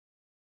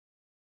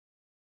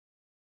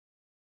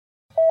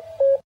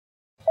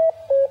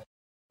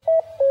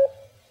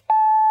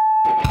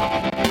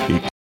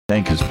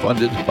Tank is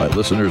funded by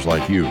listeners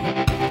like you.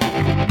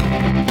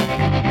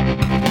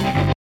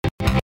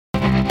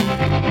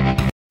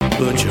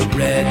 Put your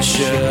red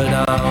shirt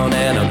on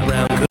and a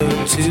brown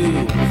coat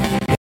too.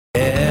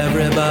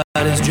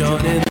 Everybody's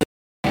joining the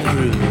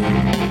crew.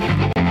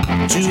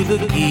 To the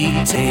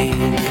Geek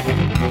Tank,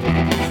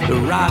 the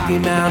Rocky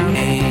Mountain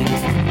Tank.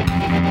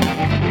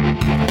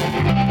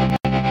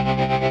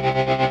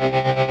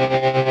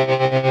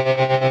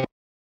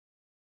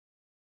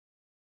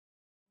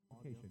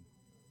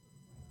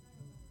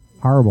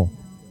 Horrible.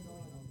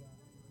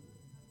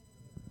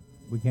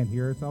 We can't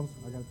hear ourselves?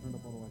 I got it turned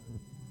up all the way.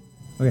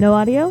 Okay. No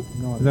audio?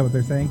 Is that what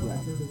they're saying? Yeah.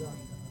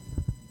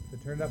 So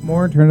turn it up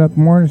more, turn it up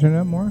more, turn it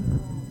up more.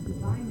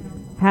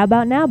 How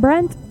about now,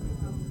 Brent? I've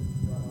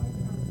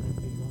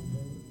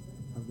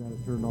got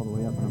it turned all the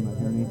way up and I'm not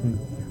hearing anything.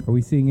 Are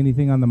we seeing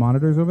anything on the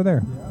monitors over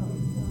there? Yeah.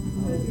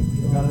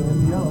 Got it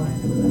in the yellow.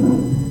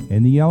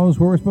 In the yellow is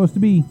where we're supposed to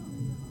be.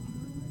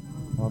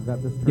 Well, I've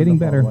got this turned Getting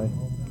up better. all the way.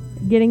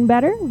 Getting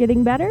better?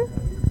 Getting better?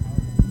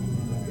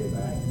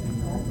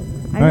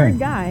 I All heard right.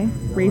 Guy,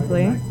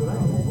 briefly.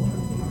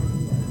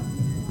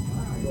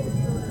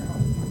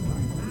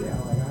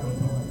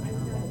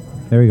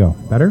 There we go.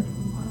 Better?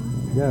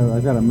 Yeah,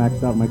 I've got it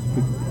maxed out my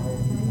speaker.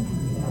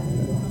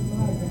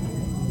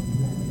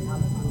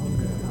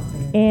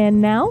 And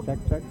now? Check,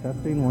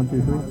 testing, 1,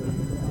 2,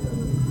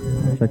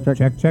 3.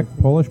 Check.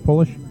 Polish.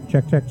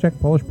 Check.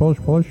 Polish.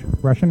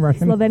 Russian.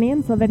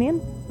 Slovenian?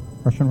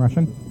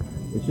 Russian.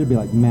 It should be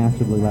like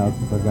massively loud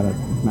since I've got it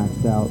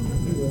maxed out.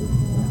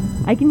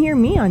 I can hear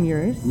me on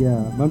yours.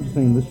 Yeah, but I'm just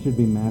saying this should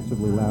be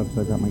massively loud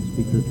so I've got my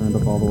speaker turned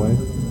up all the way.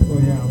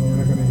 Well, yeah, we're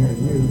not going to hear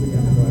you. We're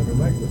going to go have a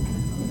lecture.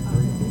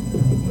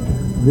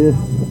 This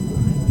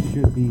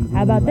should be really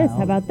How about this? loud.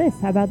 How about this?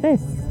 How about this?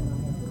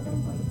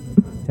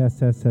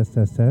 Test. It's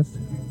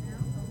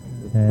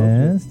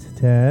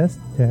Test.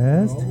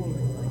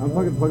 I'm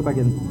plug it back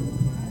in.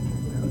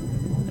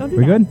 Don't do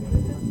We that. good?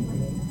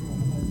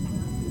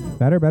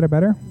 Better?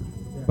 Butter?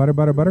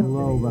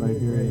 Low, but I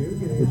hear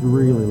it. It's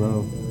really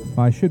low.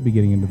 Well, I should be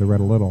getting into the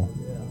red a little.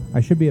 I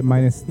should be at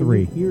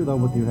 -3. Can you hear though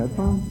with your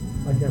headphones?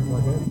 I can't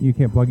plug in. You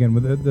can't plug in.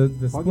 With the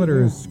Plug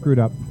splitter in is screwed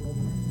up.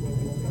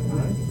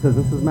 Because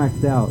this is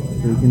maxed out,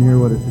 so you can hear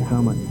what it should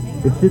sound like.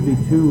 It should be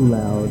too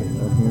loud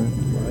up here.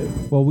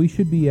 Well, we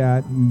should be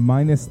at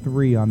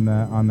 -3 on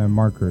the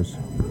markers.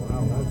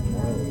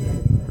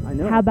 I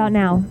know. How about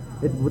now?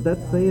 What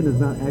that's saying is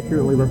not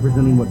accurately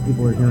representing what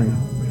people are hearing.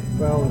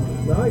 Well,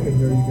 now I can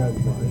hear you guys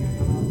fine.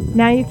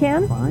 Now you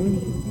can? Fine.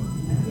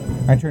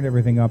 I turned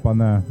everything up on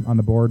the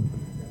board.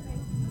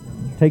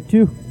 Take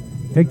 2.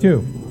 Take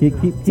 2. Keep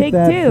Take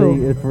that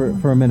 2.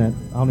 for a minute.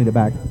 I'll need it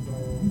back.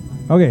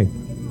 Okay.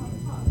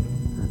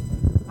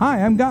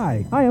 Hi, I'm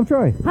Guy, Hi, I'm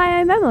Troy. Hi,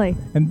 I'm Emily.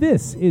 and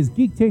this is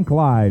Geek Tank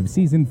Live,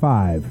 Season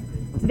 5.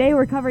 Today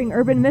we're covering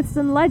urban myths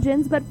and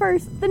legends, but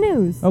first, the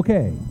news.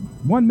 Okay,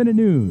 1 minute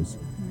news.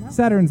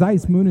 Saturn's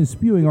ice moon is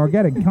spewing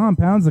organic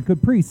compounds that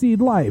could precede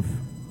life.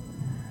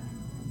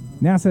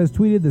 NASA has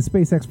tweeted the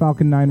SpaceX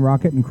Falcon 9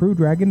 rocket and Crew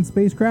Dragon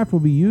spacecraft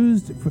will be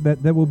used for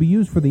that will be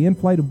used for the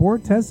in-flight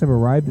abort tests have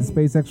arrived at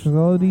SpaceX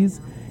facilities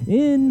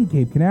in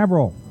Cape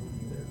Canaveral.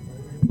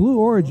 Blue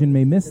Origin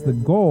may miss the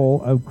goal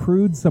of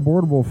crewed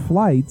suborbital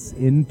flights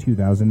in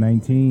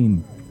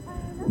 2019.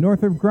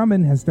 Northrop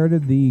Grumman has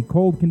started the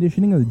cold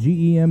conditioning of the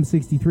GEM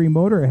 63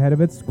 motor ahead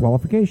of its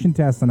qualification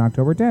test on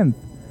October 10th.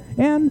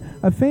 And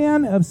a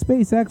fan of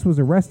SpaceX was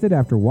arrested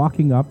after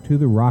walking up to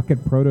the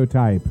rocket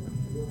prototype.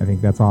 I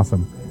think that's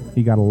awesome.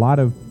 He got a lot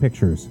of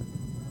pictures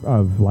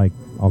of, like,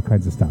 all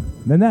kinds of stuff.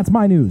 Then that's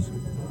my news.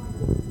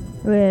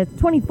 With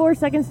 24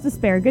 seconds to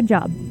spare. Good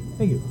job.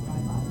 Thank you.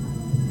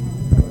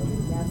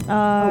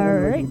 All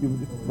right.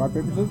 Rock,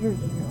 paper, scissors.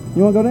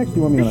 You want to go next?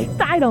 You want me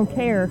to I don't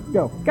care.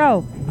 go?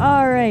 Go.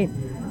 All right.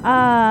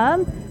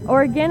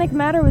 Organic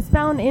matter was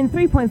found in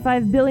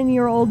 3.5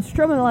 billion-year-old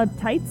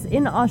stromatolites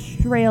in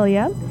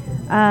Australia.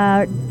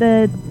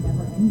 The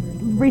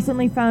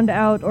recently found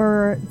out,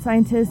 or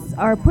scientists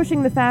are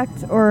pushing the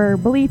fact or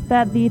belief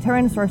that the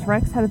Tyrannosaurus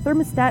rex had a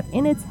thermostat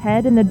in its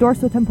head in the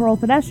dorsotemporal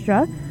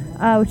fenestra,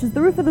 which is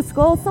the roof of the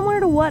skull, similar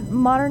to what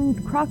modern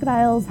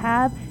crocodiles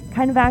have.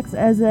 Kind of acts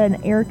as an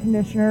air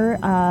conditioner,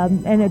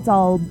 and it's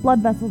all blood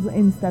vessels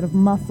instead of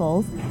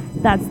muscles.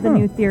 That's the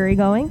new theory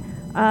going.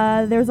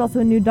 There's also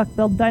a new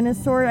duck-billed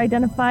dinosaur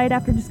identified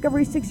after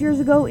discovery 6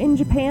 years ago in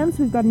Japan,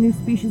 so we've got a new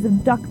species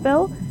of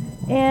duckbill.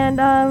 And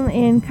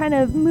in kind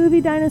of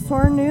movie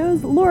dinosaur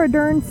news, Laura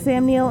Dern,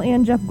 Sam Neill,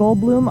 and Jeff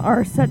Goldblum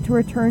are set to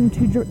return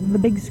to the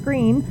big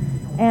screen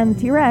and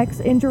T-Rex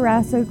in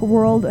Jurassic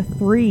World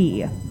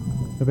 3.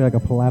 It'll be like a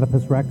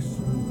platypus rex.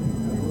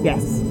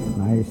 Yes.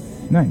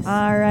 Nice.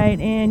 All right,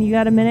 and you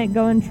got a minute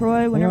going,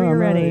 Troy, whenever you're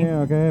ready.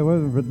 Yeah, okay.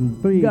 Well,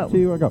 3, Go.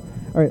 2, I go.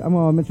 All right, I'm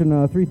going to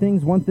mention 3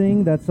 things. One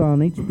thing that's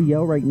on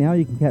HBO right now.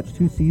 You can catch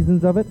 2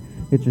 seasons of it.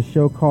 It's a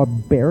show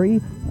called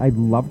Barry. I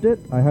loved it.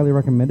 I highly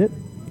recommend it.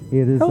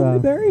 It is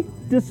Barry?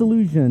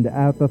 disillusioned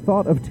at the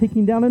thought of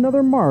taking down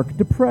another mark.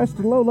 Depressed,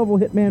 low-level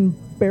hitman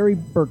Barry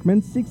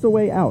Berkman seeks a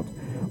way out.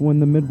 When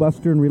the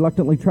Midwestern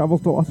reluctantly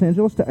travels to Los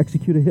Angeles to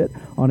execute a hit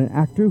on an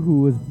actor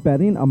who was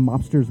betting a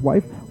mobster's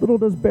wife, little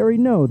does Barry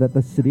know that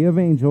the City of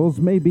Angels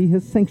may be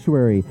his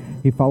sanctuary.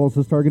 He follows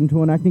his target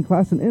into an acting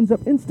class and ends up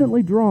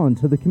instantly drawn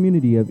to the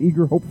community of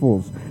eager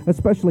hopefuls,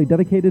 especially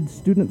dedicated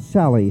student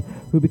Sally,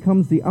 who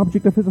becomes the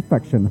object of his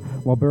affection.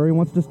 While Barry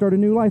wants to start a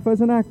new life as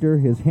an actor,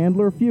 his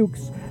handler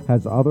Fuchs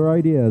has other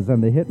ideas,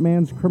 and the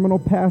hitman's criminal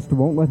past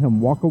won't let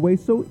him walk away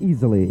so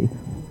easily.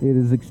 It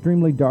is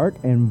extremely dark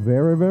and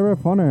very, very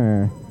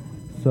funny.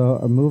 So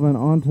moving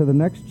on to the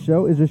next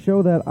show is a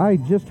show that I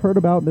just heard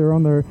about. They're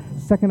on their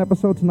second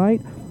episode tonight.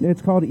 It's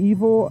called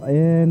Evil,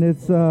 and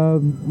it's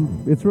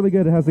really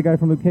good. It has the guy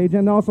from Luke Cage,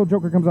 and also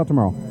Joker comes out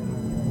tomorrow.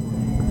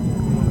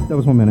 That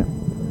was 1 minute.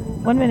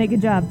 1 minute.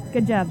 Good job.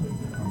 Good job.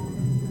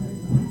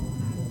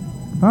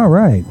 All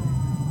right.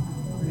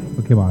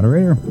 Okay,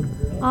 moderator.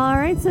 All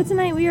right. So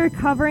tonight we are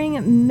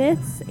covering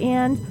myths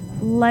and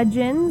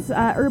legends,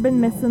 urban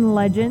myths and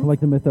legends. I like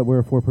the myth that we're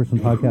a 4-person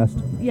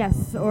podcast.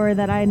 Yes, or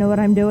that I know what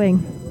I'm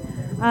doing.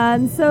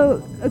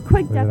 So a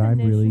quick Or that I'm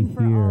definition really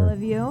for here. all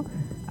of you.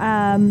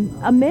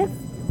 A myth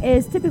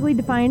is typically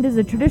defined as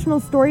a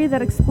traditional story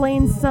that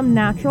explains some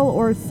natural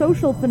or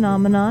social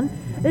phenomenon.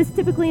 This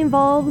typically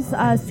involves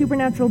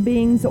supernatural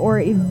beings or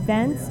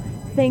events.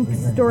 Think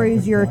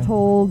stories you're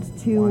told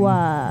to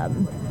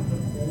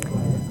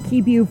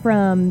keep you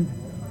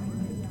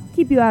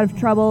out of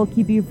trouble,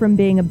 keep you from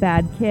being a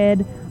bad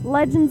kid.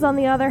 Legends, on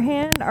the other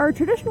hand, are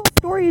traditional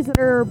stories that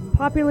are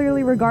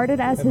popularly regarded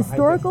as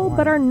historical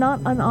but are not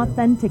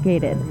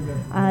unauthenticated.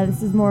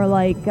 This is more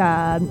like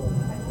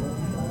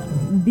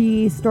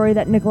the story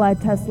that Nikola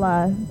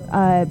Tesla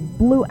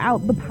blew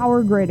out the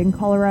power grid in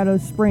Colorado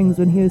Springs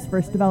when he was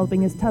first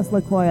developing his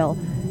Tesla coil.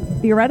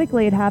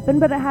 Theoretically it happened,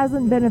 but it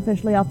hasn't been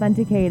officially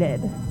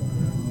authenticated.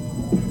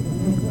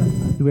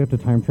 Do we have to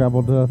time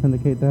travel to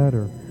authenticate that,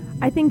 or?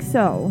 I think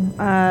so.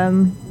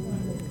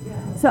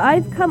 So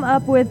I've come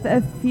up with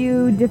a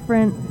few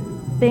different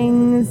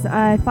things.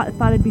 I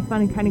thought it'd be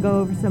fun to kind of go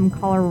over some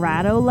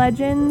Colorado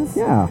legends.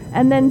 Yeah.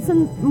 And then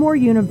some more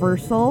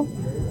universal.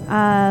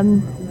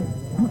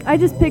 I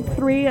just picked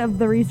 3 of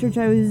the research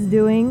I was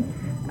doing.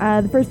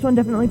 The first one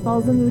definitely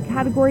falls into the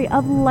category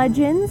of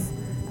legends.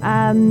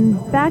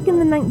 Back in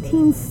the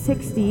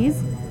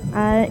 1960s,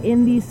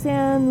 in the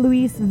San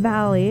Luis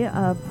Valley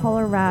of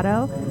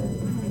Colorado,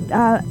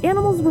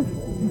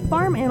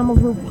 farm animals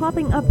were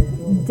popping up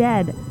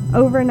dead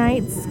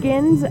overnight,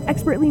 skinned,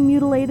 expertly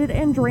mutilated,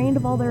 and drained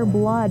of all their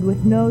blood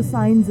with no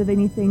signs of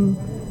anything,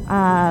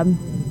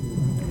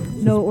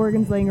 no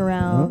organs laying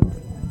around. Huh?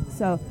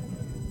 So,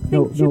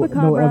 No think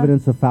chupacabra.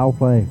 evidence of foul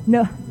play.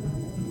 No.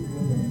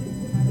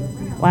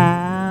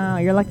 Wow,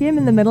 you're lucky I'm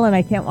in the middle and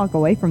I can't walk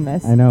away from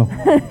this. I know.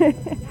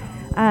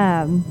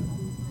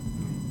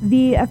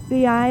 The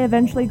FBI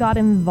eventually got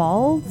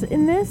involved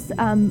in this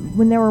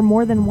when there were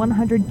more than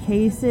 100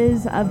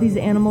 cases of these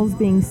animals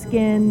being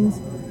skinned,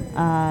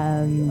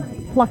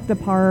 plucked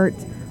apart,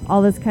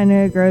 all this kind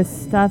of gross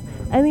stuff.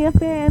 And the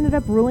FBI ended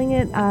up ruling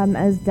it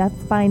as death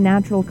by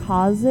natural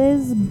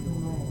causes,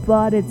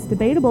 but it's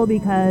debatable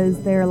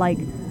because they're like,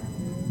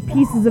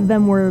 pieces of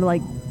them were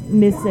like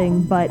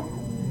missing, but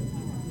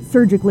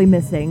surgically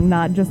missing,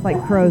 not just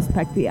like crows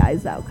peck the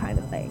eyes out kind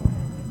of thing.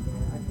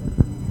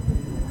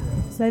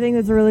 So I think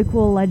that's a really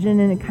cool legend,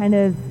 and it kind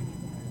of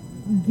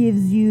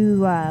gives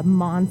you a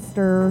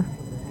monster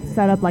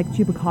set up like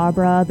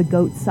chupacabra, the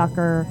goat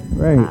sucker.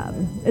 Right.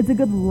 It's a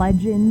good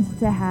legend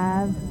to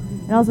have.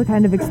 It also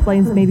kind of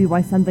explains maybe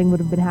why something would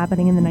have been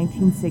happening in the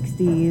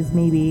 1960s,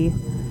 maybe,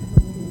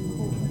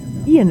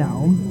 you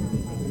know.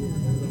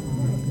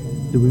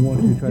 Do we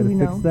want to try Do to we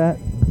fix know? that?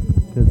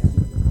 Because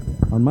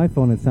on my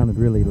phone it sounded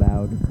really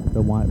loud.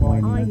 The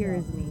whining. All I hear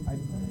is me.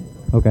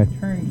 Okay.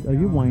 Turned Are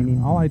you down-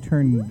 whining? I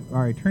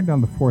turned down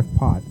the 4th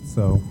pot,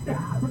 so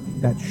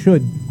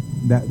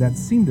that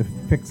seemed to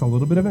fix a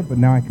little bit of it, but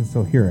now I can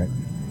still hear it.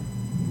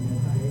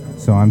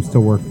 So I'm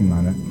still working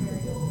on it.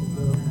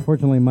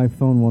 Fortunately, my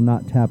phone will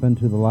not tap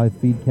into the live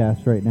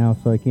feedcast right now,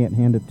 so I can't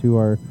hand it to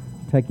our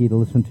techie to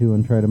listen to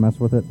and try to mess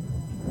with it.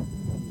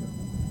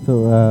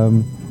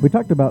 So we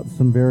talked about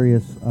some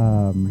various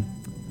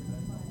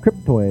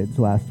cryptoids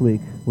last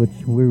week, which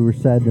we were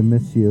sad to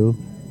miss you,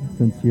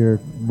 since you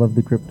love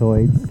the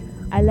cryptoids.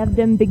 I love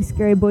them big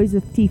scary boys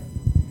with teeth.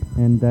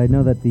 And I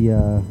know that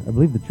I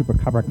believe the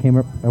chupacabra came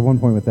up at one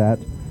point with that.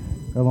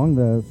 Along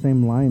the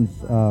same lines,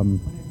 the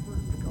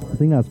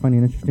thing that I was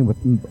finding interesting with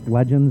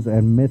legends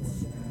and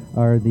myths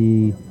are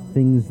the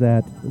things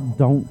that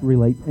don't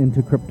relate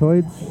into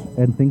cryptoids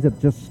and things that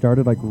just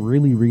started like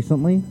really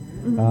recently.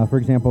 Mm-hmm. For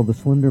example, the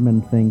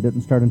Slenderman thing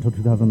didn't start until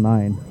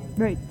 2009.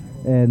 Right.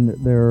 And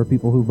there are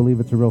people who believe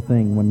it's a real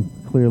thing when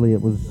clearly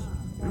it was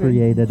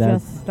created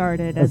Just as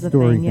started a as a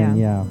story thing,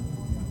 yeah.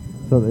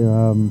 So,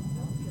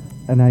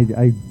 and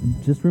I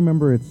just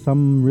remember it's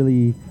some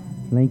really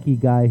lanky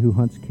guy who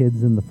hunts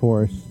kids in the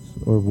forests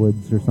or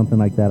woods or something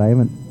like that. I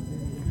haven't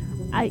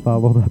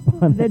followed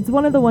up on it. It's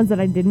one of the ones that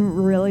I didn't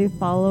really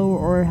follow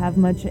or have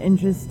much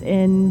interest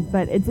in,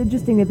 but it's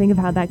interesting to think of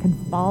how that could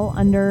fall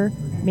under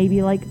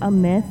maybe like a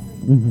myth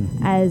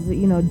as,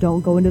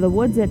 don't go into the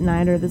woods at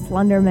night or the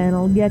Slender Man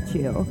will get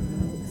you.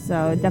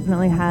 So it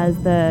definitely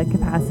has the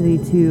capacity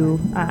to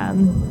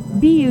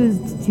be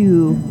used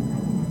to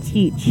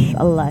teach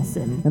a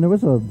lesson. And there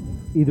was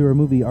either a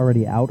movie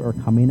already out or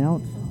coming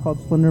out called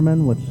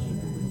Slenderman, which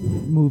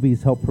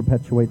movies help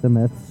perpetuate the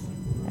myths.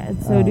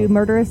 And so do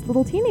murderous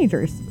little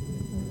teenagers.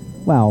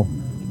 Wow.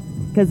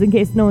 Because in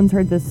case no one's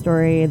heard this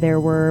story, there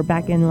were,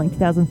 back in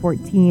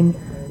 2014,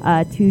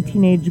 2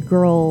 teenage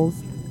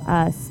girls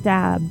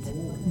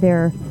stabbed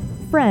their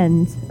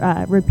friend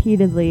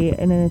repeatedly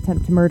in an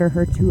attempt to murder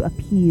her to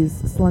appease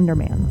Slender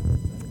Man.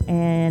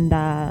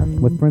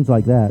 And With friends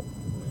like that.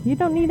 you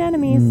don't need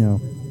enemies. No.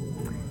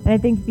 And I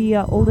think the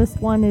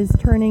oldest one is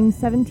turning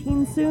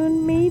 17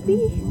 soon,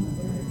 maybe?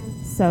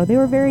 So they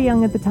were very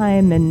young at the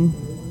time, and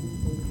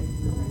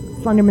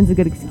Slenderman's a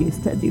good excuse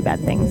to do bad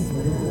things.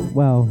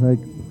 Well,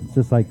 it's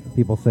just like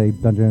people say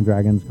Dungeons and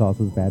Dragons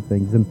causes bad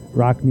things. And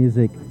rock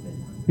music,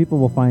 people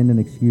will find an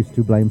excuse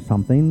to blame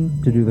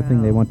something to do the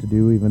thing they want to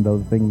do, even though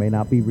the thing may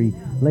not be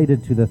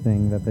related to the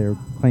thing that they're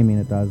claiming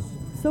it does.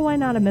 So why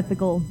not a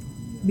mythical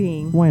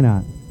being? Why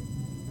not?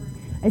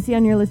 I see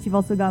on your list you've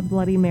also got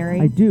Bloody Mary.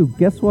 I do.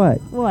 Guess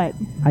what? What?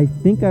 I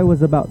think I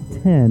was about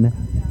 10.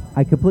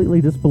 I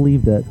completely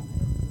disbelieved it.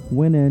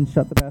 Went in,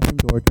 shut the bathroom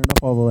door, turned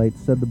off all the lights,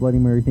 said the Bloody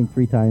Mary thing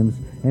 3 times,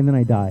 and then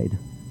I died.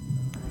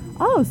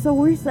 Oh, so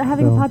we're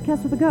having a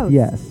podcast with a ghost.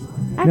 Yes.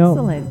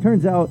 Excellent. No,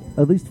 turns out,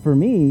 at least for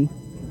me,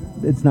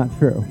 it's not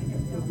true.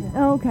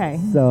 Okay.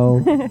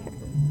 So,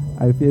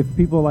 if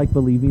people like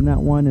believing that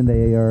one and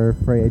they are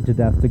afraid to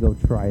death to go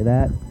try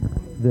that,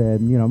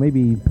 then,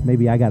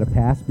 maybe I got a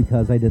pass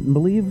because I didn't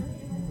believe.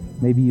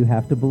 Maybe you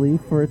have to believe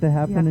for it to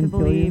happen You have to and kill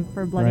you. believe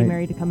for Bloody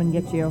Mary to come and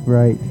get you.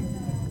 Right.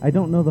 I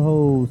don't know the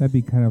whole... That'd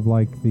be kind of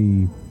like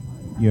you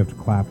have to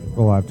clap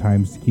a lot of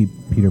times to keep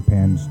Peter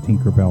Pan's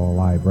Tinkerbell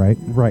alive, right?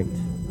 Right.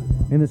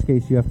 In this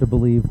case, you have to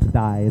believe to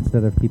die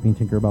instead of keeping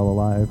Tinkerbell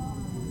alive.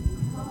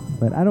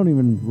 But I don't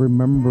even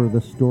remember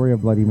the story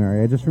of Bloody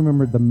Mary. I just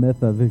remembered the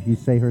myth of if you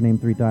say her name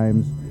 3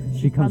 times,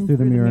 she comes through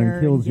the mirror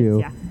and kills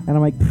you. Ya. And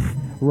I'm like,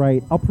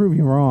 right, I'll prove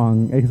you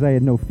wrong, because I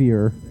had no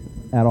fear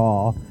at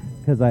all.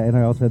 And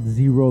I also had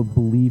zero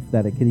belief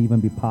that it could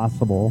even be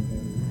possible.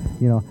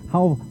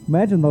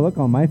 Imagine the look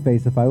on my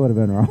face if I would have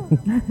been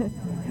wrong.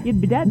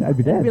 You'd be dead. I'd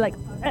be dead. You'd be like,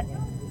 I'd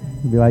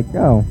be like,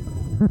 oh.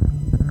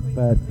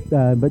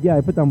 But yeah,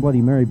 I put down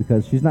Bloody Mary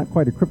because she's not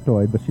quite a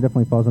cryptoid, but she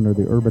definitely falls under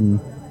the urban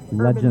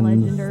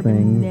legends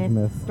urban thing.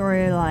 myth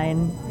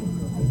storyline.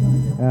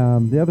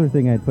 The other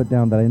thing I'd put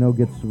down that I know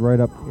gets right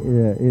up,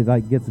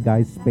 gets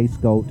Guy's space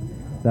goat,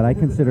 that I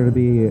consider to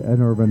be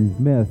an urban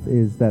myth,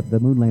 is that the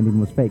moon landing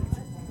was faked.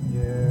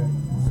 Yeah.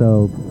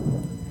 So,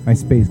 My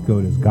space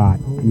goat is got.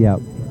 yeah.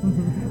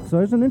 So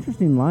there's an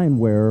interesting line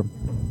where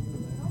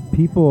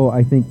people,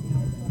 I think,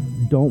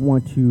 don't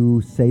want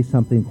to say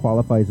something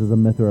qualifies as a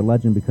myth or a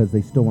legend because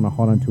they still want to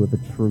hold on to the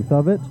truth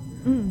of it.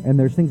 And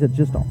there's things that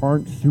just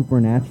aren't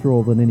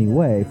supernatural in any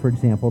way. For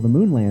example, the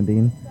moon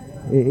landing,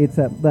 it's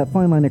that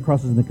fine line that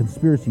crosses into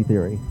conspiracy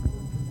theory.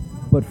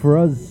 But for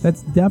us...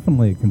 That's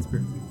definitely a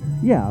conspiracy.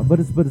 Yeah, but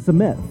it's a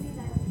myth.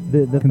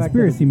 The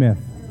Conspiracy myth.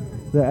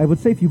 I would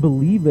say if you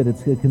believe it,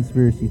 it's a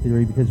conspiracy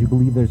theory because you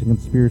believe there's a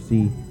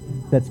conspiracy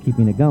that's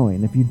keeping it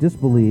going. If you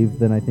disbelieve,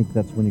 then I think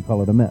that's when you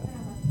call it a myth.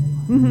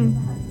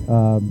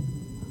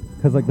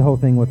 Because like the whole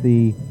thing with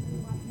the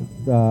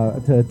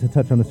to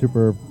touch on a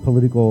super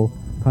political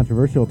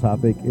controversial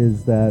topic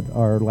is that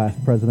our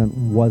last president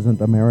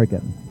wasn't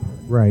American.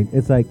 Right.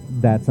 It's like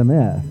that's a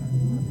myth,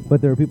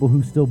 but there are people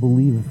who still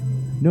believe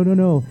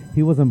no,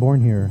 he wasn't born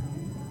here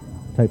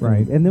type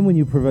Right. thing. And then when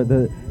you provide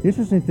the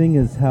interesting thing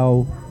is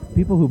how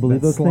people who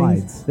believe That those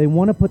slides. things, they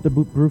want to put the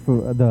proof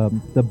of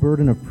the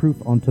burden of proof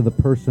onto the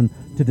person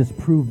to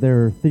disprove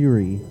their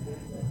theory.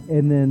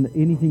 And then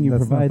anything you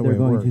That's not provide, the they're way it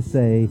going to works.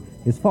 say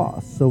is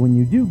false. So when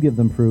you do give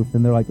them proof,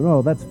 then they're like,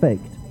 oh, that's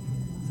faked.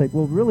 It's like,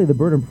 well, really, the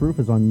burden of proof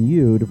is on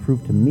you to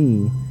prove to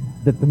me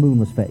that the moon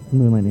was fake. The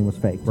moon landing was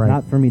faked. Right.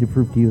 Not for me to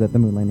prove to you that the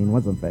moon landing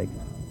wasn't faked.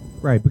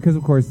 Right, because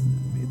of course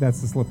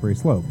that's the slippery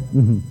slope.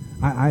 Mm-hmm.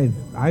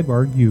 I've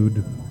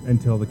argued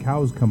until the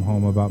cows come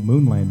home about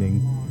moon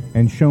landing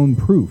and shown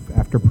proof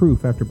after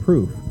proof after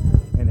proof.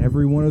 And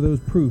every one of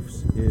those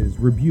proofs is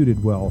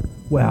rebuted. Well,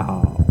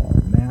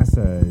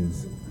 NASA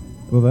is...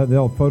 Well,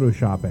 they'll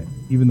Photoshop it,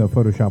 even though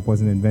Photoshop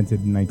wasn't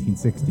invented in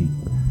 1960.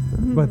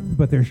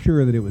 But they're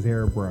sure that it was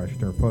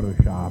airbrushed or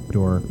Photoshopped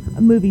or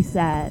A movie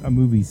set. a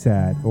movie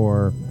set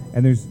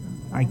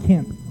I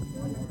can't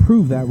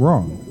prove that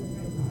wrong.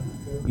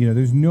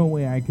 There's no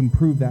way I can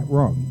prove that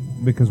wrong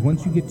because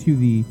once you get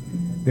to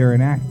they're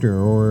an actor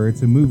or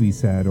it's a movie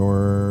set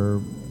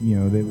or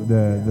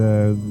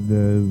the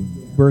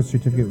birth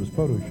certificate was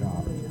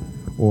photoshopped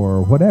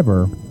or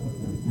whatever,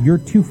 you're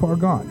too far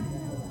gone.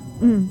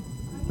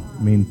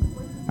 I mean,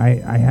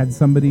 I had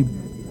somebody,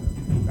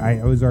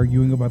 I was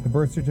arguing about the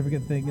birth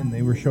certificate thing, and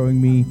they were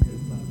showing me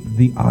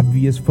the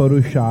obvious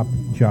Photoshop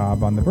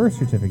job on the birth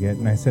certificate,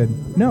 and I said,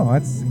 no,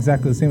 that's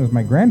exactly the same as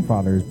my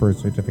grandfather's birth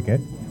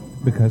certificate,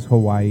 because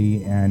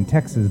Hawaii and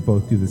Texas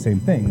both do the same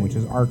thing, which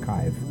is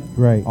archive.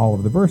 Right. all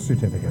of the birth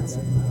certificates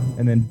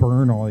and then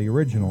burn all the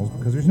originals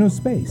because there's no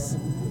space.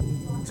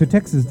 So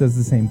Texas does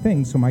the same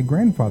thing. So my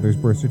grandfather's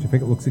birth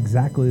certificate looks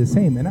exactly the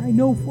same, and I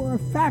know for a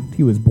fact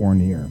he was born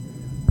here.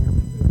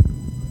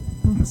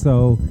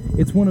 So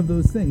it's one of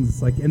those things.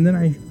 It's like, and then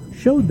I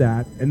showed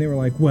that, and they were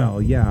like,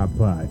 "Well, yeah,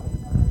 but,"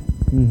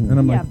 and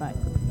I'm like, but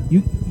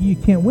 "You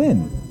can't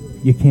win.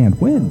 You can't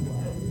win."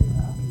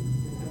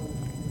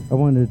 I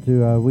wanted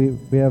to,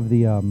 we have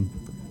the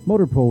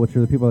Motor Pool, which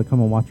are the people that come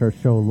and watch our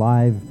show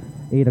live,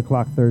 8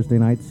 o'clock Thursday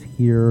nights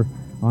here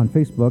on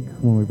Facebook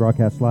when we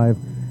broadcast live.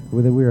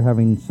 We were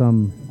having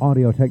some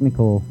audio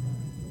technical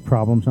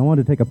problems. I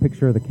wanted to take a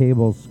picture of the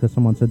cables because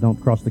someone said don't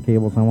cross the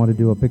cables. I wanted to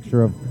do a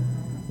picture of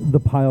the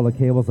pile of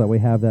cables that we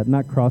have, that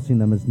not crossing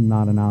them is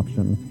not an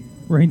option.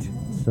 Right.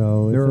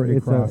 So They're already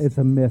crossed. it's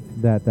a myth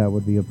that that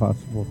would be a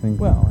possible thing.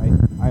 Well,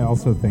 I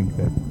also think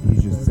that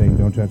he's just saying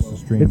don't touch the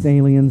streams. It's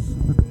aliens.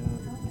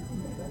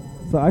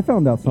 So I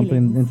found out something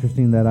Aliens.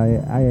 interesting that I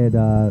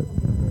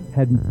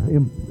had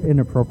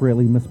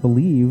inappropriately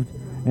misbelieved,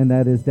 and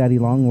that is daddy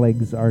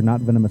longlegs are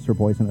not venomous or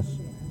poisonous.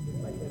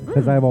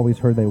 Because I've always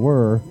heard they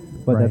were,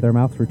 but Right. that their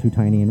mouths were too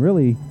tiny. And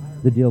really,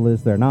 the deal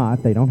is they're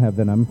not. They don't have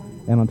venom.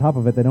 And on top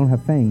of it, they don't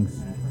have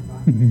fangs,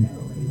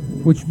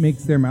 Which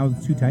makes their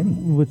mouths too tiny.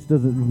 which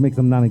makes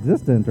them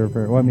non-existent. It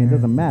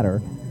doesn't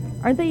matter.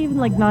 aren't they even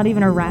like not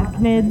even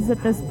arachnids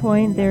at this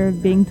point? They're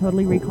being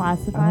totally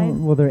reclassified.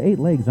 Well, they're 8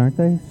 legs, aren't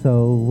they?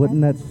 So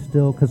wouldn't that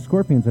still... Because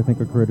scorpions, I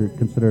think, are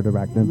considered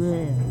arachnids.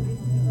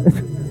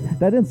 Blech.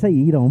 That didn't say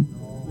eat them.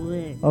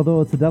 Blech.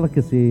 Although it's a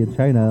delicacy in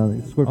China,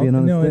 scorpion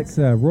on no, a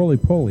stick. it's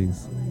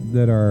roly-polies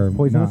that are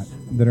Poisonous?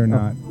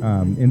 not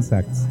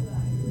insects.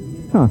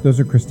 Huh. Those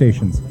are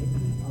crustaceans.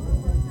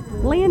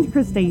 Land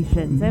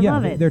crustaceans. I yeah,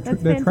 love it. They're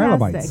That's they're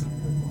fantastic.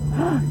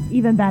 trilobites,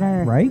 Even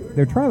better. right?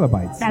 They're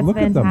trilobites. That's Look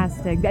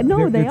fantastic. at them. No,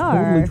 they're they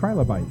are. totally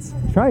trilobites.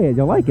 Try it.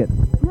 You'll like it.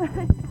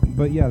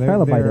 But yeah,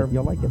 Trilobite they're it,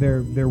 you'll like it.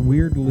 They're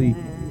weirdly,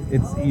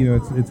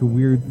 it's a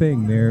weird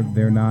thing.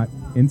 They're not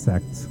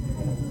insects.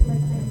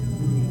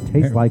 Tastes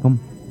There. like them.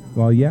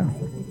 Well, yeah,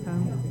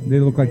 they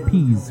look like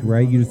peas,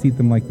 right? You just eat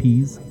them like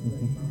peas.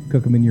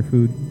 Cook them in your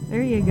food.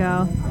 There you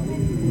go.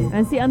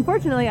 And see,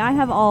 unfortunately, I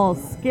have all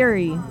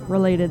scary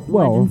related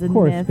Well, legends of and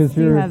course, myths. 'cause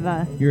You you're-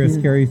 have You're a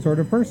scary sort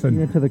of person.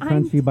 You're into the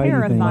I'm crunchy, bitey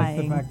terrified.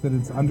 things. The fact that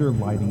it's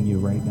underlighting you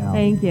right now.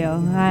 Thank you.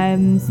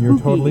 I'm spooky. You're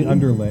totally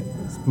underlit,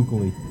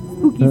 spookily.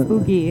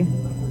 Spooky.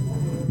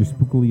 You're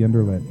spookily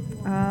underlit.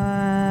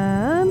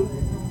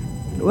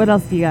 What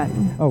else do you got?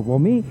 Oh, well,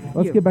 me?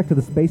 Let's You. get back to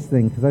the space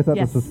thing, because I thought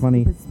Yes, this was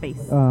funny. because space.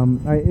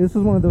 This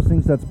is one of those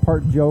things that's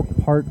part joke,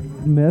 part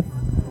myth,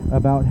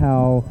 about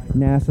how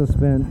NASA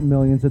spent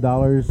millions of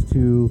dollars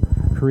to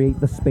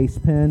create the space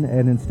pen,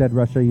 and instead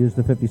Russia used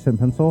a 50-cent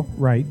pencil.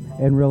 Right.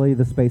 And really,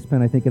 the space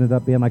pen, I think, ended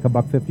up being like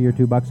 $1.50 or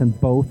 $2, and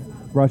both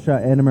Russia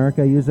and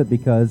America use it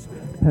because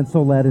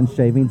pencil, lead, and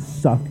shaving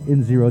suck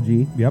in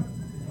zero-G. Yep.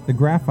 The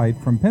graphite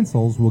from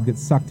pencils will get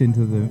sucked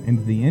into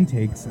the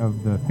intakes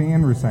of the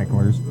fan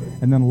recyclers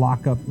and then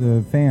lock up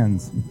the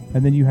fans,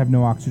 and then you have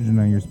no oxygen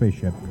on your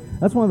spaceship.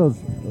 That's one of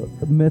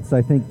those myths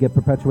I think get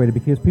perpetuated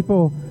because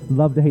people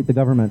love to hate the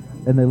government,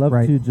 and they love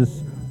Right. to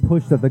just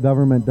push that the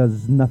government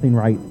does nothing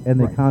right, and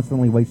they Right.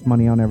 constantly waste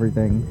money on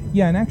everything.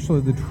 Yeah, and actually,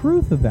 the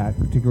truth of that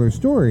particular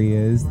story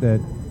is that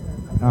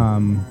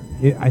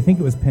I think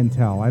it was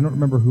Pentel. I don't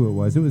remember who it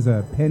was. It was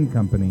a pen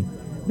company.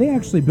 They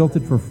actually built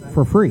it for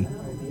free.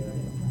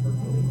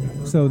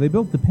 So they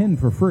built the pen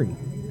for free.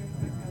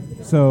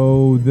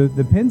 So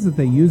the pens that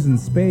they use in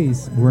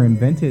space were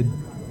invented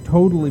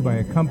totally by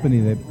a company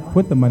that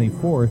put the money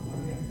forth.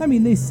 I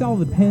mean, they sell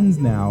the pens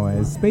now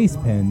as space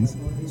pens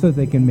so that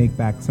they can make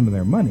back some of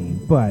their money,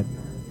 but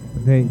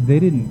they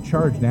didn't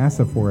charge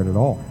NASA for it at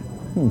all.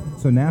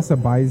 So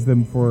NASA buys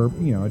them for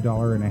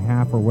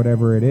 $1.50 or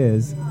whatever it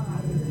is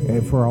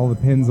for all the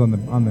pens on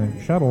the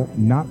shuttle.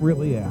 Not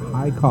really a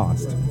high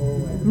cost.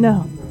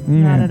 No,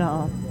 not at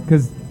all.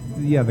 Because,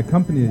 the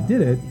company that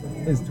did it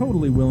is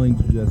totally willing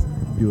to just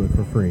do it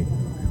for free.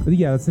 But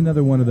yeah, that's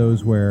another one of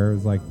those where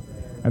it's like,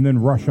 and then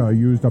Russia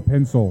used a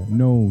pencil.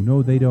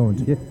 No, they don't.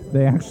 Yeah.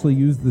 They actually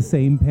use the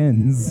same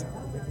pens,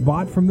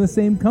 bought from the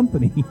same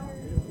company,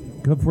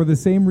 for the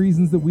same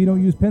reasons that we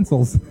don't use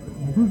pencils.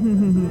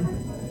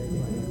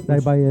 Did I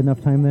buy you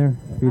enough time there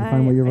for you to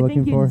find what you were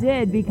looking for? I think you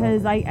did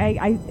because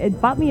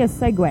it bought me a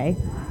Segway.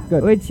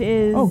 Good. Which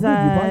is Oh, good.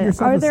 You bought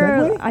yourself a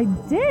Segway? I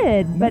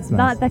did, but That's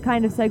not nice. the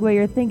kind of Segway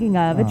you're thinking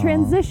of. A Oh.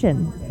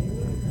 transition.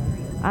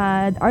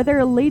 Are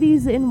there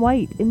ladies in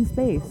white in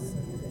space?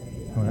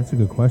 Oh, that's a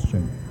good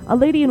question. A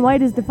lady in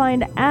white is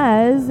defined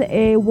as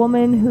a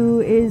woman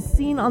who is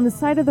seen on the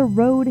side of the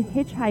road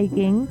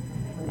hitchhiking,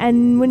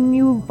 and when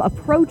you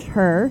approach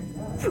her,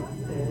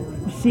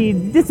 she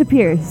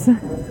disappears.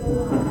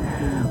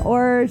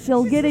 Or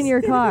she'll get in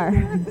your car.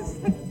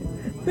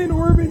 In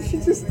orbit,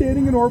 she's just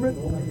standing in orbit,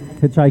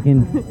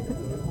 Hitchhiking.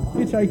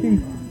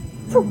 hitchhiking,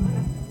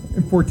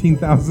 at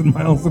 14,000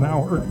 miles an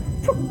hour.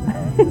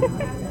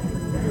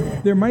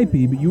 There might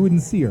be, but you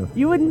wouldn't see her.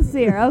 You wouldn't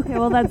see her. Okay,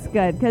 well, that's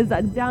good. Because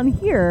down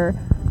here,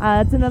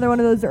 It's another one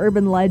of those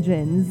urban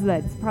legends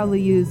that's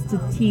probably used to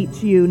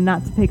teach you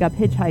not to pick up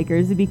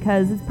hitchhikers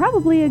because it's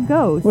probably a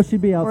ghost. Well,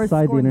 she'd be or a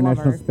outside the scorned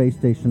International lover. Space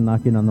Station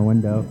knocking on the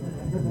window.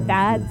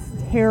 That's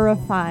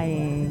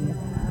terrifying.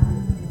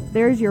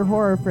 There's your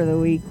horror for the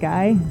week,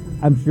 guy.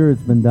 I'm sure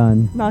it's been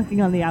done.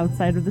 Knocking on the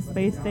outside of the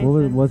space station.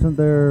 Well, wasn't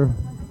there,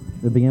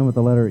 it began with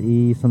the letter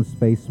E, some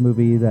space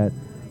movie that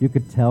you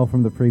could tell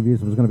from the previews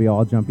it was going to be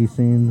all jumpy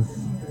scenes?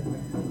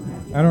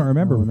 I don't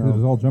remember Oh, because no. it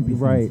was all jumpy scenes.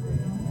 Right.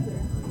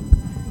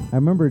 I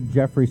remember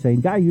Jeffrey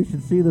saying, "Guy, you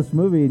should see this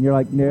movie," and you're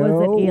like, "No."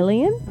 Was it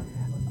Alien?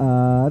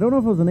 I don't know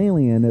if it was an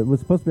alien. It was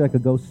supposed to be like a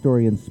ghost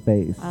story in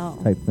space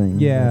type thing.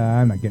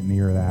 Yeah, I'm not getting to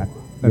hear that.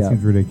 That Yeah.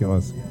 seems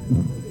ridiculous.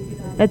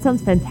 That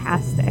sounds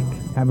fantastic.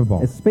 Have a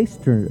ball. It's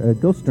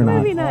ghost or not.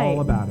 Movie night.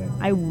 All about it.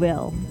 I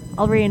will.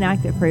 I'll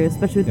reenact it for you,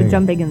 especially with There the you go.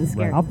 jumping and the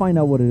scare. I'll find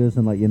out what it is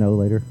and let you know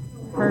later.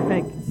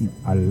 Perfect.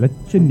 I'll let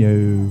you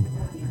know.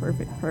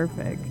 Perfect.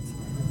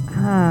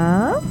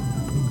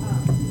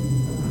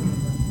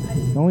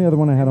 The only other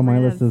one I had on my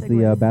Ran out list of is the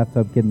segues.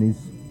 bathtub kidneys.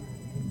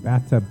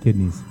 Bathtub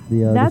kidneys.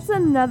 That's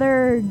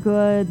another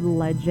good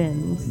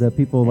legend. That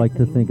people like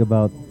to think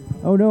about.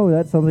 Oh no,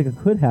 that sounds like it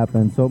could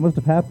happen. So it must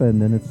have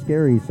happened, and it's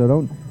scary.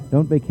 So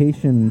don't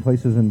vacation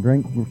places and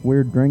drink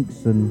weird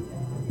drinks, and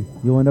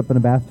you'll end up in a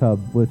bathtub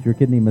with your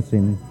kidney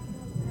missing.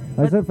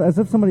 As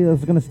if somebody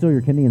that's going to steal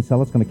your kidney and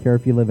sell it's going to care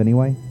if you live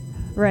anyway.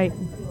 Right.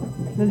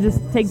 Then just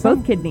take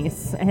both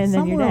kidneys, and then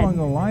you're Somewhere dead. along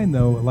the line,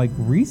 though, like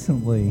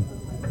recently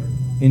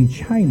in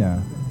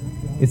China,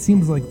 it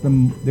seems like the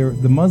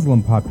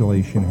Muslim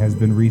population has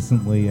been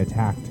recently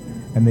attacked,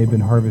 and they've been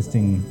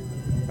harvesting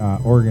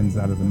organs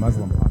out of the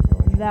Muslim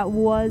population. That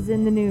was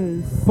in the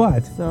news.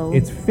 But So-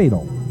 it's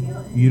fatal.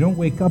 You don't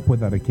wake up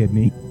without a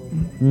kidney.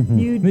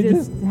 You They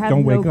just have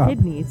don't no wake up.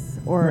 kidneys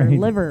or Right.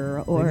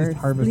 liver or They just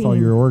harvest spleen. all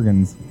your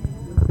organs.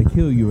 They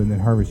kill you and then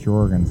harvest your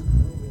organs.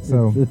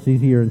 So, It's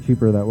easier and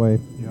cheaper that way.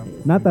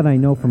 Not that I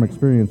know from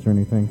experience or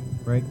anything.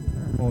 right?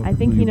 Well, I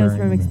think he knows from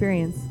blueberry.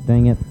 experience.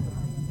 Dang it.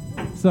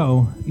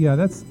 So, yeah,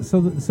 that's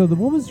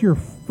what was your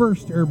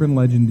first urban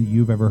legend that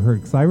you've ever heard?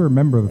 Because I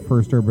remember the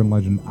first urban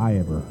legend I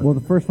ever heard. Well, the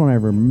first one I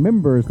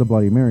remember is the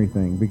Bloody Mary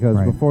thing, because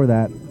Right. before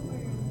that,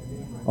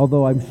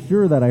 although I'm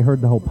sure that I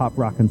heard the whole pop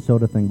rock and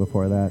soda thing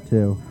before that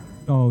too.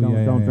 Oh,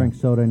 Don't drink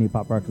soda and eat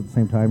pop rocks at the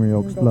same time or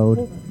you'll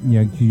explode.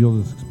 Yeah, 'cause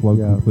you'll just explode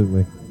Yeah.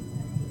 completely.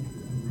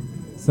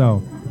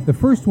 So, the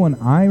first one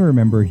I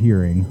remember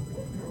hearing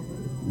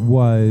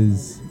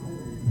was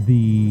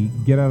the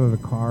get out of the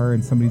car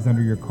and somebody's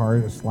under your car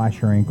to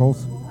slash your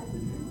ankles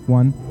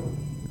one.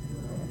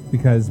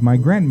 Because my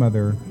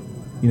grandmother,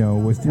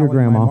 was telling my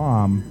grandma.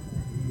 mom.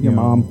 Your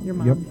mom. Your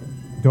mom. Yep.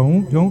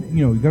 Don't,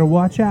 you gotta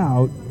watch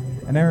out.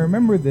 And I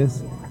remember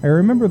this. I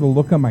remember the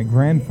look on my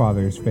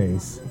grandfather's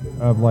face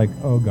of like,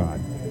 oh God,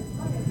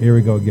 here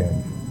we go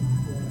again.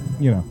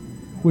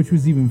 Which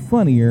was even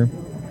funnier.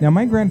 Now,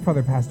 my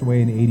grandfather passed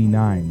away in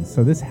 89,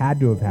 so this had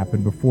to have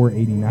happened before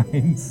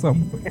 89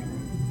 somewhere.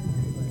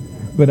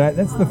 But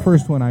that's the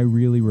first one I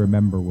really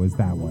remember was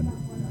that one.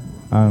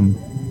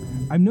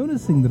 I'm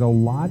noticing that a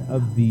lot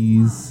of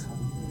these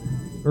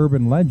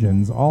urban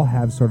legends all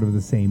have sort of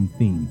the same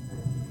theme,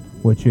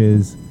 which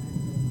is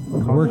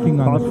working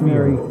on the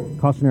fear.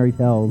 Cautionary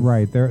tales.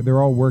 Right,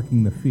 they're all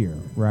working the fear,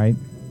 right?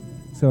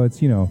 So it's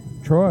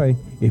Troy,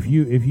 if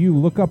you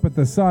look up at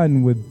the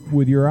sun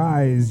with your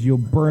eyes, you'll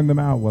burn them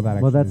out. Well, that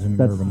actually Well, that's isn't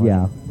an urban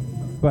yeah.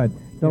 legend. But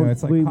Don't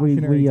it's like we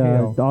cautionary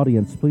tale.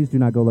 audience, please do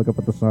not go look up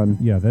at the sun.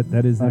 Yeah,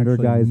 that is Under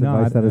actually guys'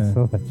 not advice that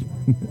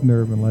it's an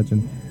urban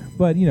legend.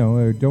 But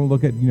don't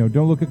look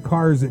at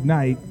cars at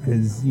night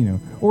because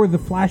or the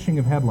flashing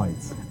of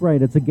headlights.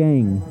 Right, it's a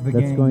gang The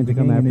that's gang- going to the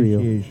come gang after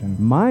initiation.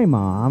 you. My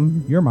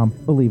mom Your mom.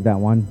 believed that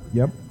one.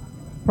 Yep.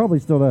 Probably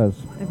still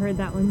does. I've heard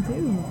that one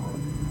too.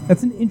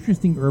 That's an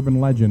interesting urban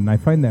legend, and I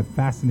find that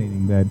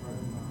fascinating that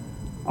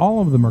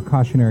all of them are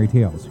cautionary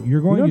tales.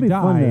 You're going it'd to be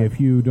fun die to- if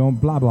you don't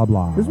blah, blah,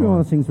 blah. This would be one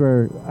of those things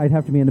where I'd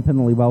have to be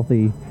independently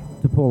wealthy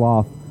to pull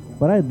off.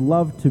 But I'd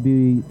love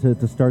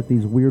to start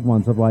these weird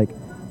ones of like,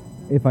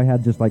 if I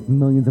had just like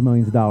millions and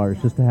millions of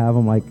dollars, just to have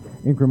them like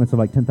increments of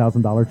like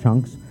 $10,000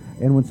 chunks.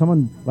 And when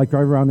someone, like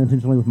drive around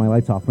intentionally with my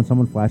lights off, when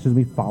someone flashes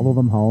me, follow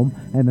them home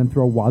and then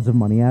throw wads of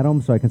money at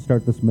them so I can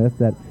start this myth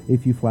that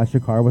if you flash a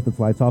car with its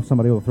lights off,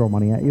 somebody will throw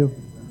money at you.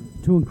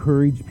 To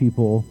encourage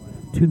people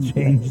to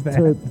change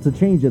that. To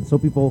change it so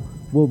people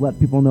will let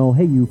people know,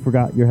 hey, you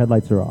forgot your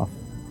headlights are off.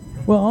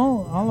 Well,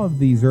 all of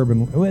these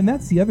and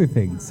that's the other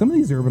thing. Some of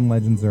these urban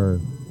legends are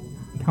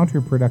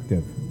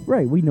counterproductive.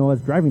 Right, we know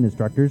as driving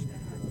instructors,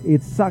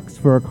 it sucks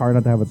for a car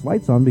not to have its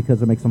lights on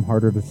because it makes them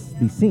harder to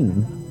be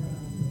seen.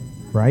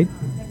 Right?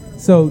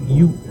 So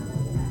you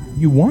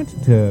want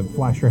to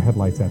flash your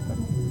headlights at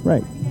them.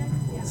 Right.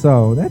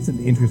 So that's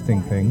an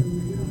interesting thing.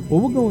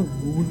 Well,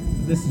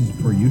 this is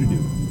for you to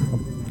do.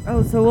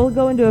 Oh, so we'll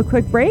go into a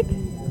quick break,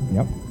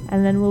 Yep.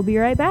 and then we'll be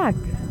right back.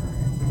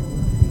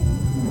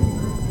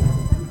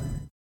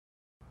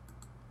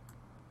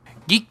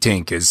 Geek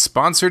Tank is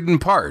sponsored in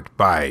part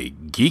by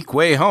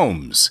Geekway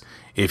Homes.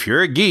 If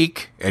you're a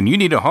geek and you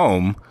need a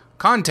home,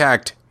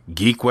 contact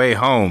Geekway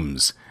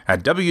Homes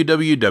at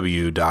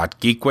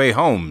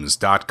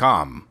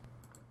www.geekwayhomes.com.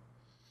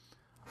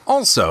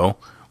 Also,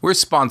 we're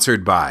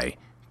sponsored by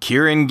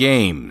Kieran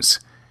Games.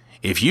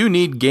 If you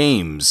need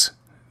games,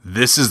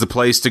 this is the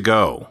place to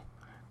go.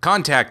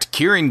 Contact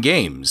Kieran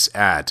Games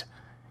at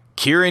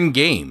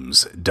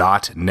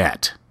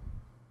kierangames.net.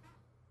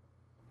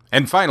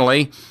 And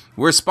finally,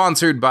 we're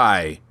sponsored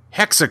by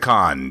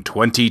Hexacon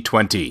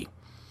 2020.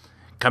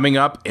 Coming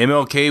up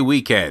MLK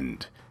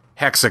weekend,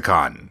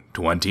 Hexacon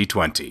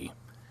 2020.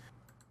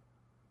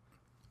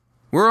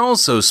 We're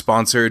also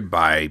sponsored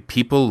by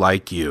people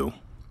like you.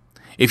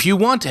 If you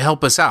want to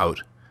help us out,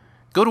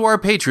 go to our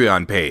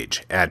Patreon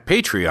page at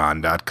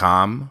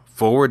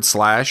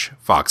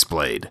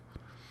patreon.com/Foxblade.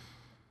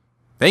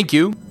 Thank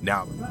you.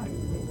 Now,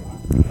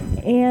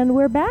 And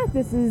we're back.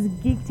 This is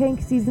Geek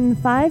Tank Season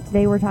 5.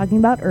 Today we're talking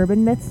about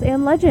urban myths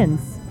and legends.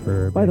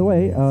 By the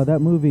way, that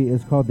movie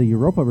is called the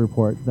Europa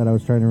Report that I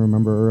was trying to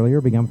remember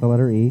earlier, began with the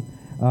letter E.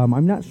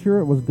 I'm not sure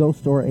it was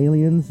ghosts or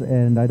aliens,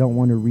 and I don't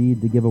want to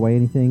read to give away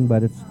anything,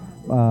 but it's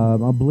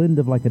a blend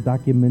of like a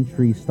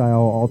documentary-style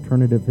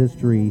alternative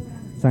history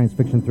science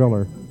fiction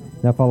thriller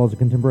that follows a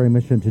contemporary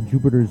mission to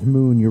Jupiter's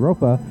moon,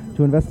 Europa,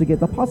 to investigate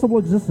the possible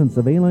existence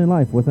of alien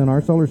life within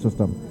our solar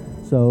system.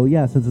 So,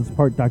 yeah, since it's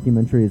part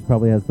documentary, it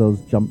probably has those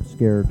jump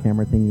scare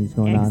camera thingies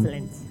going on.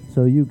 Excellent.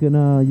 So you can,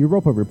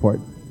 Europa Report.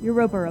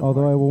 Europa Report.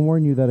 Although I will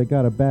warn you that it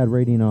got a bad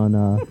rating on,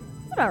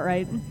 It's about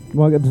right.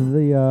 well,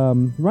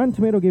 the Rotten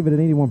Tomato gave it an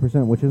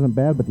 81%, which isn't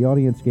bad, but the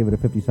audience gave it a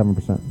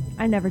 57%.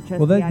 I never trust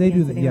Well, the they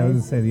do audience that. Yeah, I was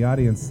anyways. gonna say the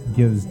audience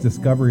gives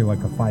Discovery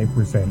like a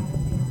 5%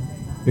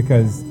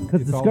 because it's all the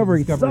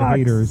Discovery sucks.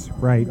 haters,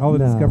 right? All the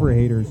No. Discovery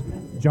haters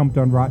jumped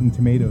on Rotten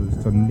Tomatoes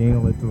to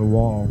nail it to the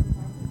wall,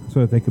 so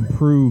that they could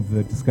prove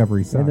that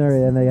Discovery sucks.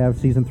 And they have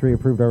season 3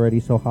 approved already,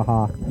 so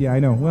haha. Yeah, I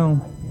know.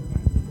 Well,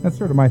 that's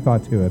sort of my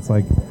thought too. It's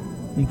like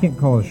you can't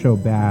call a show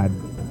bad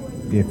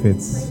if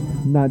it's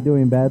Not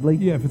doing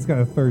badly. if it's got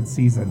a third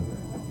season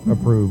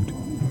approved.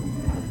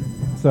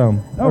 So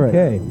All right.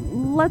 okay.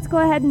 Let's go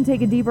ahead and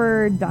take a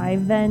deeper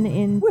dive then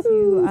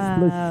into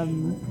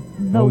the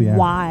Oh, yeah.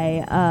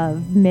 why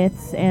of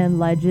myths and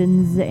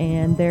legends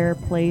and their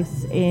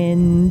place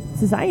in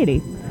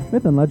society.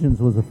 Myth and Legends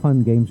was a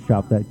fun games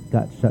shop that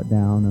got shut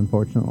down,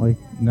 unfortunately.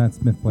 Not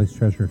Smith Place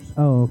Treasures.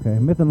 Oh, okay.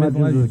 Myth and Myth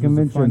and Legends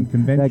was a fun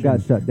convention that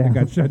got shut down.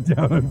 That got shut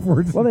down,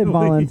 unfortunately. Well, they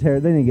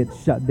volunteered. They didn't get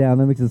shut down.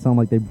 That makes it sound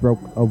like they broke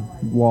a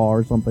law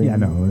or something. Yeah,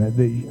 no.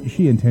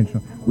 She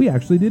intentionally. We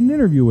actually did an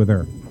interview with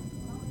her.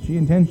 She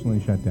intentionally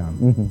shut down.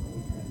 Mm-hmm.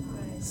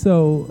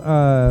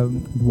 So,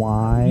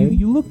 Why?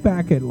 you look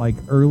back at like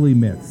early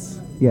myths,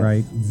 Yes.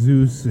 right?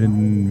 Zeus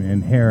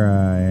and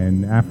Hera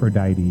and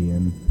Aphrodite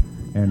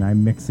and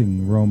I'm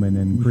mixing Roman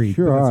and Greek.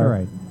 Sure but that's are. all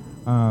right.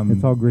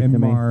 It's all Greek and to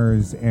me.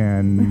 Mars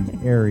and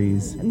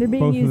Ares. And they're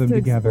being both of used them to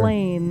together.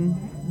 explain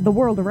the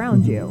world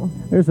around you.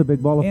 There's a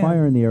big ball of And-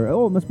 fire in the air.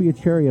 Oh, it must be a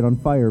chariot on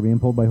fire being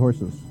pulled by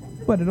horses.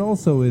 But it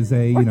also is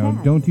a, Or cats.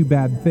 don't do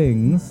bad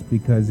things,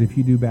 because if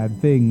you do bad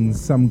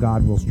things, some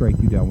god will strike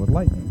you down with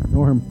lightning.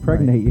 Or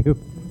impregnate you.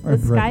 Or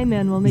The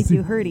Skyman will make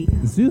you hurty.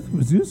 Zeus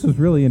was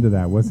really into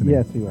that, wasn't he?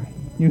 Yes, you are.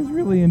 He was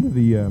really into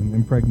the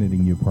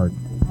impregnating you part.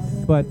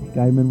 But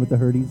Guyman with the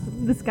Hurties.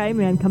 The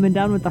Skyman coming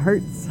down with the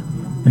hurts.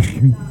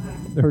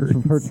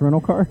 Hertz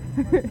rental car.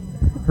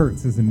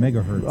 Hertz is in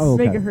megahertz. Oh,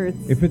 okay.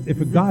 Megahertz.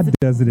 If a god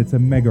does it, it's a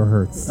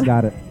megahertz.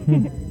 Got it.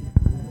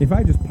 If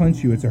I just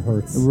punch you, it's a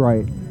hertz.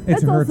 Right. It's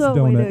That's a hertz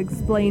also a way to donut.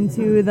 explain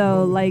too,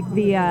 though, like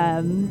the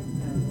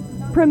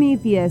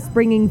Prometheus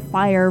stealing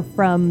fire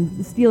from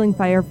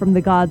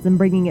the gods and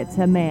bringing it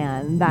to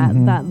man.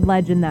 That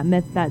legend, that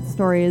myth, that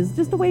story is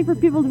just a way for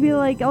people to be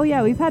like, oh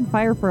yeah, we've had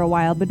fire for a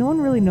while, but no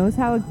one really knows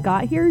how it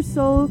got here.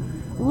 So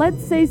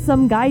let's say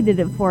some guy did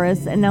it for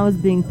us, and now is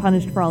being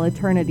punished for all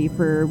eternity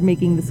for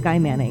making the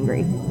Skyman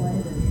angry.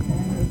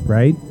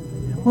 Right?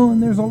 Well,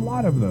 and there's a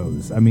lot of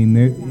those. I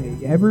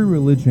mean, every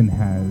religion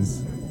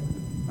has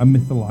a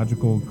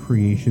mythological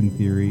creation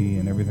theory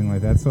and everything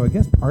like that. So I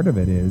guess part of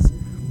it is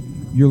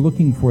you're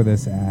looking for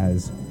this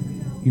as,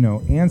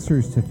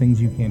 answers to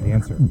things you can't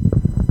answer.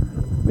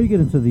 Well, you get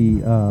into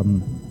the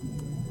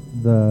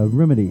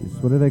remedies.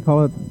 What do they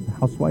call it?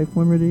 Housewife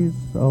remedies?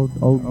 Old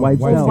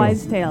wives' wives' tales.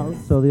 Wives' tales.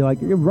 So they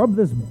like, you rub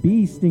this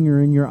bee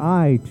stinger in your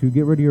eye to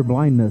get rid of your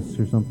blindness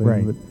or something.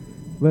 Right.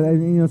 But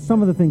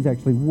some of the things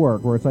actually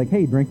work, where it's like,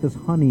 hey, drink this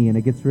honey and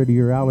it gets rid of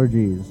your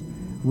allergies.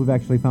 We've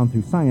actually found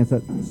through science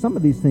that some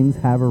of these things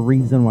have a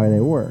reason why they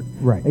work.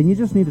 Right. And you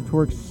just need it to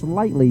work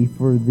slightly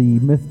for the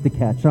myth to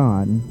catch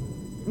on.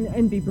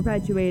 And be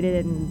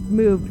perpetuated and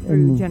moved and through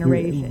move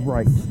generations.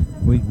 Right.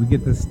 We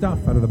get this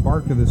stuff out of the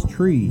bark of this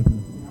tree,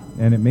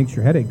 and it makes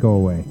your headache go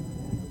away.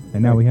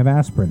 And now we have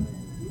aspirin.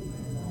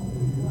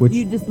 Which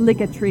You just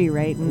lick a tree,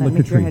 right? And that Lick a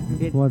makes your tree. head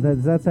get Well,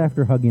 that's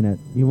after hugging it.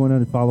 You want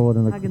to follow it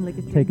and Hug and lick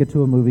a tree. take it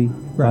to a movie,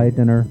 buy Right. a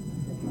dinner,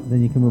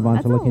 then you can move on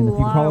That's to looking a at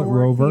the lot call of it work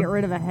Rover. to get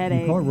rid of a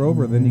headache. you call it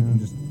Rover, then you can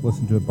just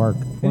listen to it bark.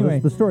 Well, Anyway,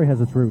 the story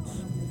has its roots.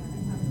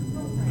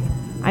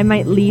 I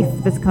might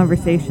leave this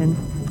conversation.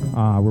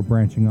 we're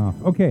branching off.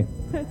 Okay,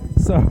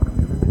 so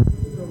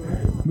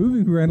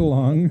moving right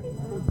along.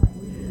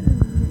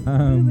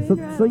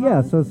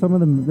 So some of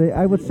them,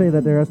 I would say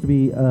that there has to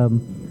be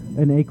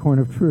an acorn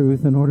of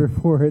truth in order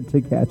for it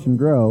to catch and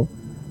grow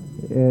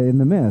in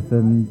the myth,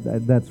 and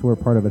that's where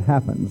part of it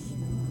happens.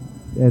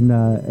 And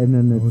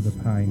then it's,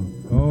 the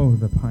pine. Oh,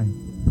 the pine.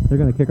 They're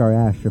going to kick our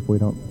ass if we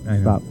don't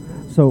stop.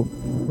 So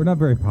we're not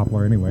very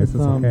popular anyway, so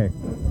it's okay.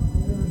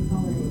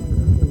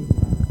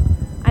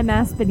 I'm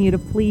asking you to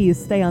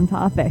please stay on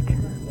topic.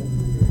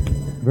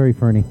 Very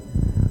ferny.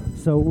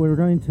 So we're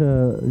going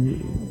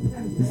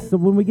to. So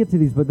when we get to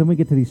these, but then we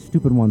get to these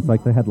stupid ones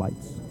like the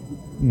headlights.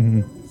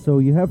 Mm-hmm. So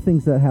you have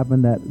things that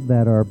happen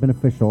that are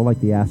beneficial, like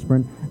the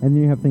aspirin, and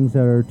then you have things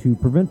that are to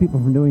prevent people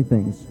from doing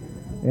things.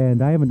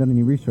 And I haven't done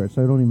any research,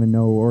 so I don't even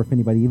know, or if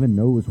anybody even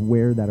knows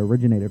where that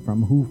originated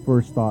from, who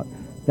first thought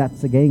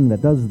that's a gang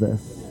that does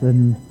this.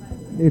 And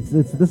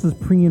this is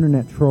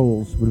pre-internet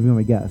trolls, would be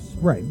my guess.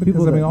 Right,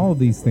 because I mean, all of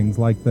these things,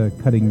 like the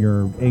cutting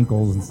your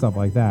ankles and stuff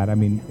like that, I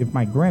mean, if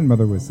my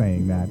grandmother was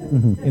saying that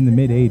in the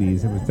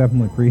mid-'80s, it was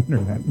definitely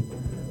pre-internet.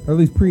 Or at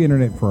least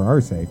pre-internet for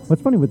our sakes.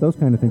 What's funny with those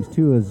kind of things,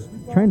 too, is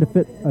trying to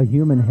fit a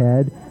human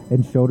head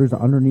and shoulders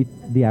underneath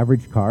the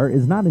average car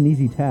is not an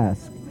easy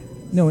task.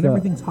 No, and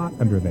everything's hot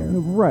under there.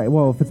 Right,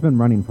 well, if it's been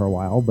running for a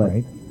while, but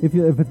if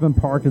it's been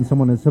parked and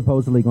someone is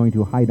supposedly going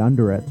to hide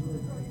under it,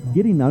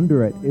 getting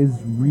under it is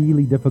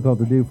really difficult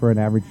to do for an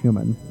average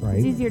human. Right.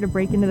 It's easier to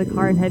break into the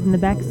car and head in the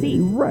back seat.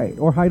 Right,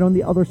 or hide on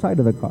the other side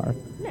of the car.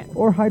 Yeah.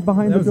 Or hide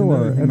behind That the door. was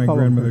another thing my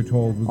grandmother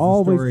told was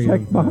always the story check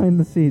of, behind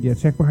the seats. Yeah,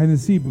 check behind the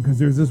seat, because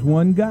there's this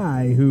one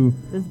guy who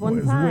This one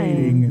was time.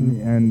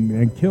 waiting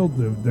and killed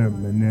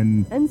them, and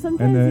then And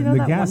sometimes, the, you know, the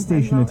that gas one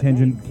station time's all it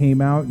attendant takes.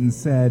 came out and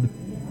said,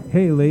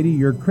 "Hey, lady,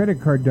 your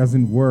credit card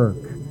doesn't work.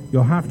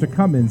 You'll have to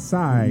come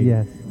inside."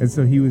 Yes. And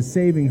so he was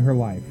saving her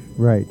life.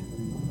 Right.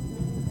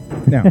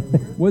 Now,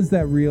 was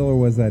that real or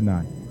was that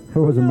not?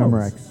 Or was it Who knows?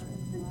 Memorex?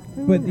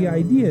 But the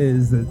idea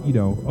is that,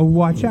 oh,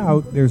 watch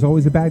out, there's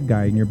always a bad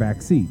guy in your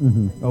back seat.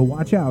 Oh,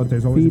 watch out,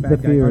 there's always Feed a the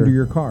bad guy fear. under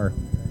your car.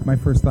 My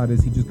first thought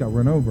is he just got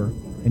run over,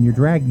 and you're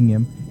dragging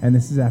him, and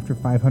this is after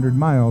 500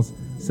 miles,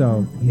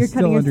 so he's You're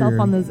still cutting under yourself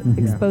your... on those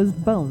Yeah.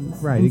 exposed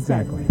bones. Right,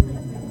 instead. exactly.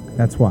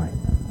 That's why.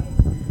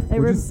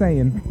 We're just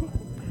saying.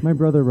 My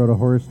brother wrote a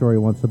horror story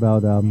once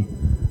about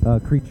a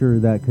creature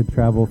that could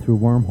travel through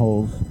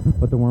wormholes,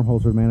 but the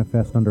wormholes would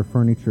manifest under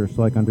furniture,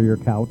 so like under your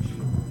couch,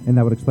 and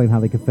that would explain how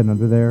they could fit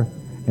under there.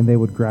 And they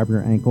would grab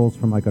your ankles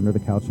from like under the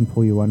couch and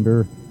pull you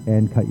under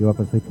and cut you up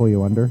as they pull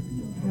you under.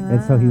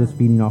 And so he was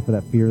feeding off of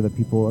that fear that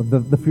people,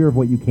 the fear of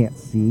what you can't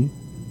see.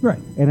 Right.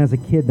 And as a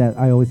kid, that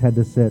I always had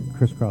to sit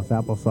crisscross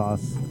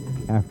applesauce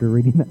after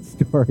reading that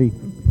story.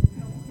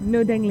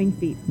 No dangling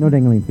feet. No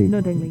dangling feet.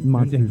 No dangling.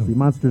 Monsters.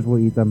 Monsters will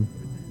eat them.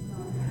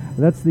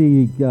 That's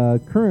the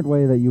current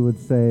way that you would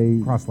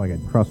say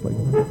Cross-legged. cross-legged.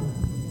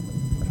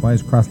 Why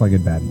is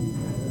cross-legged bad?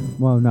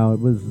 Well, no, it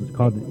was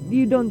called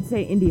You don't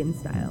say Indian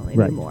style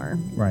Right. anymore.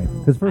 Right.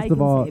 because first I of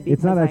can all, say it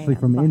it's not because I actually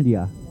am, from but-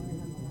 India.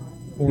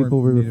 Or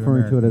People were Native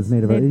referring to it as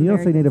Native You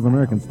don't say Native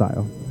American American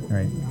style.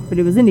 Right. But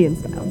it was Indian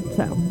style,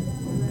 so.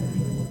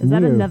 Is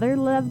that Weird. another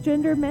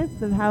legend or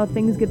myth of how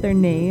things get their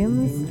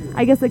names?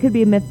 I guess that could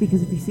be a myth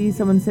because if you see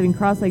someone sitting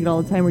cross-legged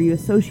all the time where you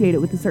associate it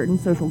with a certain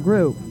social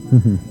group,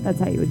 that's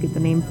how you would get the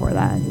name for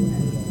that.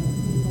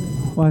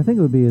 Well, I think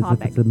it would be as if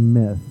Topic. it's a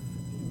myth,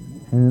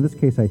 and in this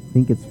case, I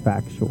think it's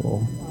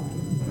factual.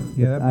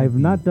 Yeah, that might I've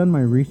be. not done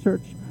my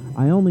research.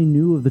 I only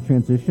knew of the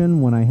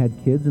transition when I had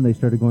kids and they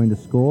started going to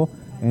school,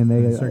 and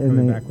they start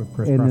coming back with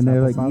crisscross and then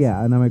they're like, applesauce?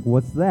 yeah, and I'm like,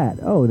 what's that?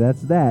 Oh,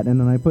 that's that, and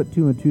then I put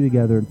two and two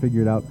together and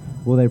figured out,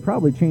 well, they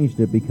probably changed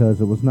it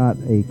because it was not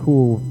a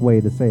cool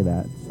way to say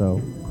that.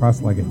 So,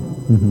 Cross-legged.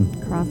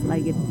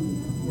 Cross-legged.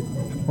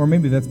 Or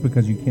maybe that's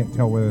because you can't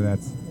tell whether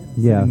that's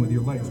Yeah. sitting with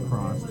your legs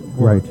crossed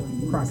or Right.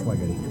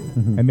 cross-legged.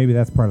 And maybe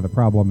that's part of the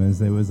problem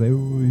is it was like, oh,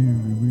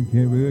 we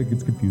can't, it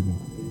gets confusing.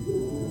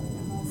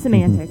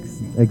 Semantics.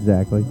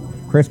 exactly.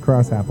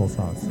 Crisscross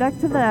applesauce. Back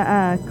to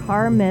the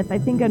car myth, I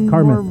think a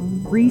Car more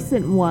myth.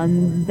 recent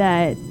one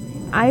that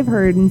I've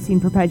heard and seen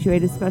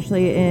perpetuated,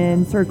 especially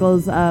in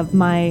circles of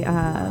my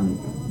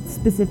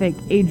specific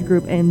age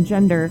group and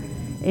gender,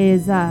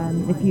 is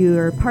if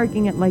you're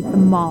parking at like the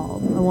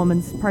mall, a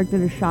woman's parked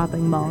at a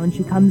shopping mall and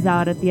she comes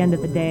out at the end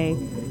of the day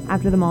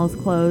after the mall is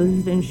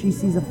closed and she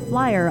sees a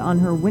flyer on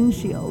her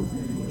windshield.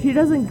 She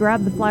doesn't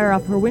grab the flyer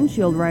off her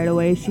windshield right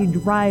away. She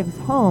drives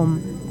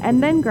home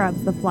and then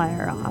grabs the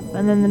flyer off.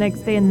 And then the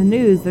next day in the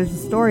news, there's a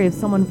story of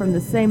someone from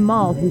the same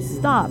mall who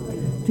stopped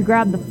to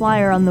grab the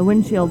flyer on the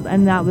windshield,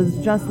 and that was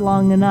just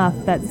long enough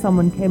that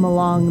someone came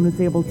along and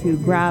was able to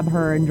grab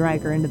her and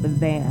drag her into the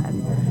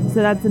van. So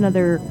that's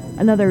another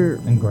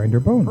And grind her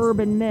bones.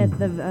 urban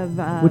myth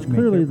of Which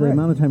clearly it the bread.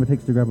 amount of time it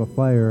takes to grab a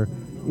flyer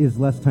is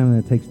less time than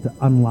it takes to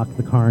unlock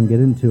the car and get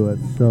into it.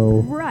 So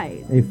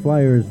right. a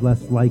flyer is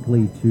less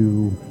likely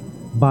to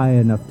buy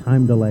enough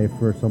time delay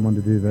for someone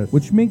to do this.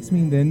 Which makes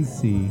me then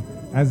see,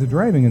 as a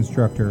driving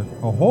instructor,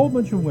 a whole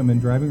bunch of women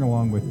driving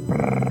along with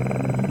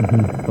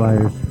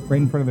flyers. right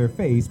in front of their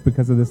face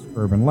because of this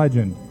urban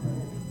legend,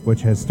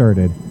 which has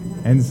started.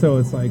 And so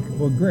it's like,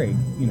 well, great.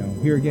 You know,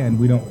 here again,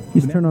 we don't.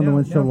 He's turned on the now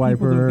windshield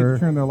people don't get wiper. to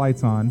turn their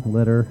lights on.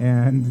 Litter.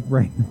 And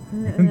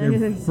and they're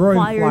There's throwing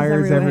flyers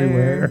flyers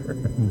everywhere.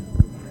 everywhere.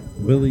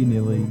 Willy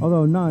nilly.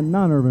 Although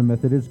non-urban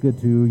myth, it is good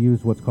to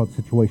use what's called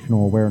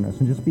situational awareness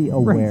and just be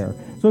aware.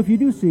 So if you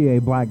do see a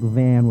black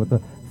van with the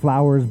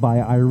flowers by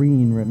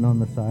Irene written on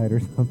the side or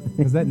something,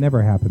 Because that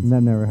never happens.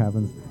 that never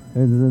happens.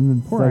 And then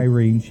it's Poor like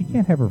Irene. She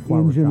can't have her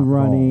flowers engine chopped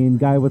running,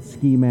 guy with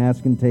ski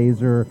mask and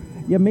taser.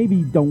 Yeah,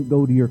 maybe don't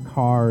go to your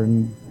car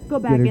and Go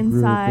get back a group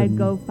inside, and-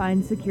 go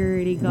find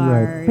security Right.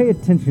 guard. Pay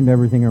attention to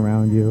everything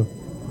around you.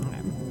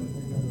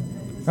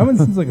 That one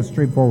seems like a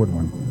straightforward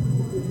one.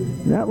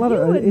 Yeah, a lot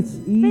of would it's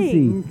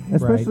easy, think.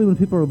 especially Right. when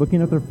people are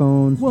looking at their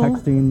phones, Well,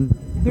 texting.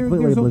 completely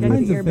There's all oblivious. kinds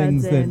Get of your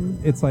things earbuds that in.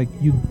 it's like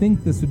you'd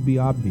think this would be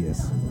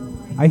obvious.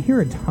 I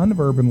hear a ton of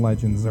urban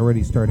legends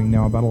already starting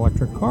now about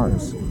electric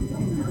cars.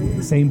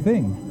 Same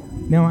thing.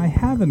 Now, I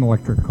have an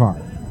electric car.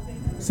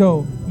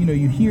 So, you know,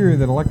 you hear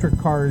that electric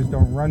cars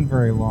don't run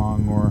very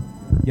long or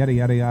yada,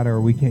 yada, yada,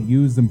 or we can't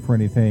use them for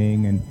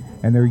anything and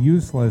they're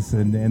useless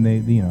and they,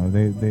 you know,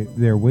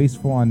 they're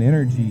wasteful on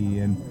energy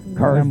and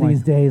Cars and I'm these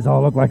like, days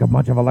all look like a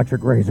bunch of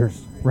electric razors.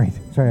 right.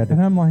 Sorry, I had to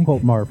And I'm like,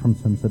 quote Marv from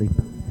SimCity.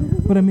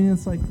 but I mean,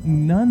 it's like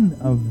none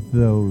of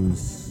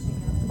those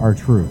are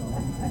true.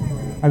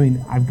 I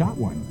mean, I've got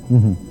one.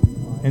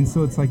 Mm-hmm. And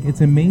so it's like,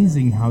 it's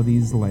amazing how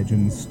these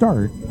legends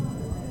start,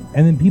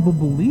 and then people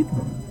believe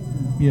them.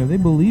 You know, they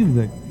believe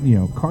that, you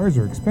know, cars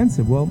are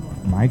expensive. Well,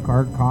 my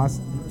car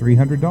cost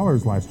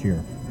 $300 last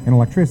year in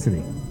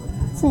electricity.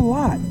 It's a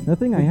lot. The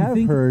thing I But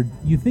have heard-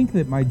 You think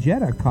that my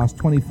Jetta cost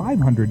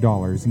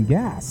 $2,500 in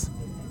gas.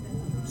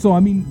 So, I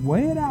mean,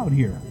 weigh it out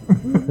here.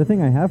 The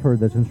thing I have heard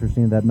that's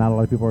interesting that not a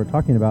lot of people are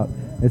talking about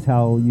is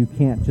how you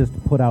can't just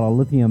put out a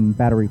lithium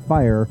battery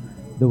fire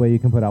the way you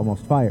can put out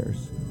most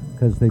fires,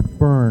 because they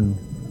burn.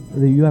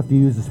 You have to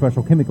use a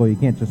special chemical. You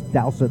can't just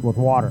douse it with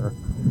water.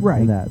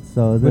 Right. And that.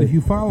 So But if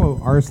you follow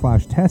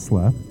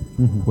r/Tesla,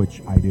 Mhm.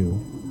 which I do,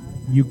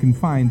 you can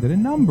find that a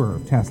number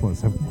of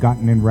Teslas have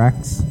gotten in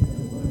wrecks,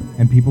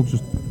 and people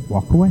just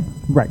walk away.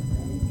 right,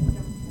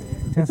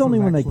 it's Tesla's only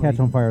when they actually- catch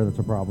on fire that's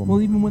a problem.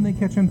 Well, even when they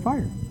catch on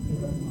fire,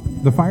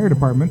 the fire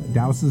department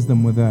douses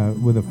them with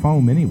a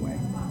foam anyway.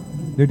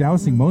 They're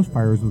dousing most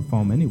fires with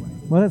foam anyway.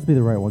 Well, that's be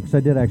the right one, because I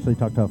did actually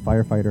talk to a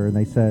firefighter, and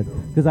they said,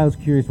 because I was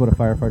curious what a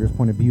firefighter's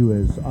point of view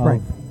is of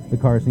Right. the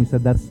cars, and he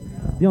said that's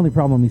the only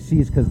problem he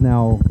sees, because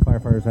now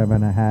firefighters are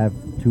going to have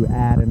to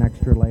add an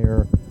extra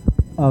layer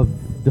of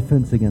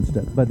defense against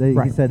it. But he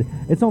Right. said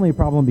it's only a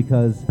problem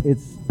because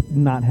it's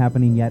not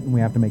happening yet, and we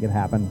have to make it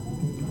happen.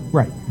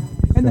 Right.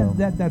 And So-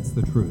 that's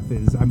the truth.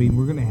 Is I mean,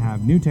 we're going to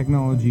have new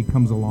technology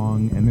comes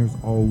along, and there's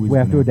always We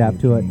have to gonna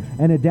adapt be a to it, change.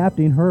 and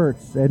adapting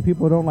hurts, and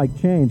people don't like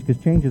change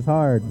because change is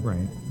hard. Right.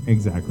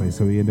 Exactly.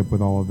 So we end up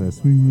with all of this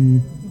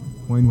whine,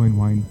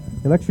 whine.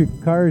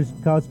 Electric cars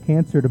cause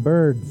cancer to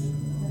birds.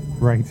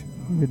 Right.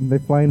 They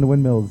fly into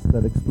windmills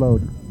that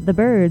explode. The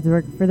birds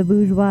work for the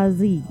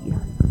bourgeoisie.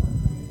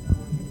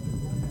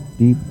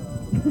 Deep.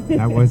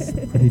 That was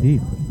pretty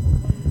deep.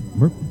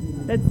 Merp.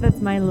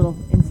 That's my little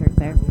insert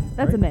there.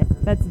 That's a Right. myth.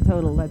 That's a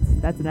total.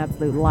 That's an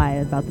absolute lie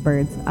about the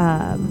birds.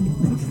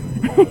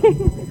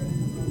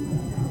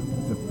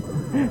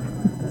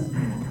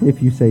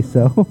 If you say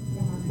so.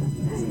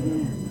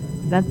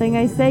 Nothing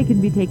I say can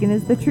be taken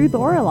as the truth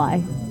or a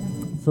lie.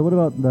 So what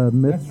about the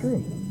myths? That's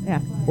true. Yeah.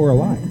 Or a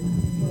lie.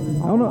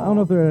 I don't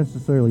know if they're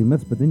necessarily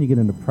myths, but then you get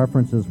into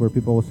preferences where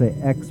people will say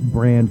X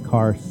brand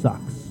car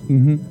sucks.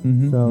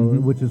 So,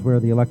 which is where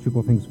the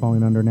electrical thing's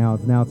falling under now.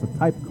 It's a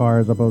type car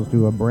as opposed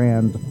to a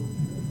brand.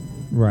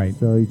 Right.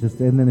 So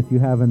and then if you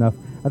have enough,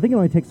 I think it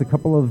only takes a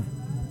couple of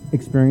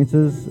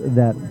experiences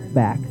that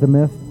back the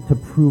myth to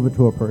prove it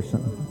to a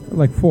person.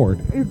 Like Ford.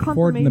 Your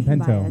Ford and the confirmation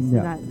Pinto. bias.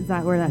 Yeah. Is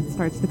that where that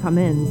starts to come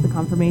in? Is the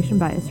confirmation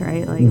bias,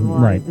 right? Like, well,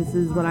 Right. this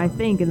is what I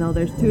think, and though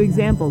there's two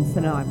examples to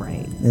know I'm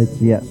right.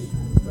 It's yes.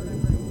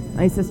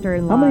 My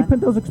sister-in-law. How many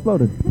Pintos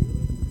exploded?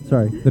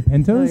 Sorry, The No,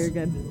 Pintos? you're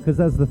good. because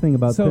that's the thing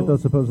about So,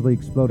 Pintos supposedly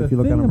explode The if you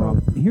look at thing them wrong.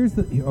 about- Here's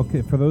the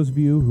okay for those of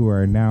you who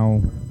are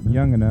now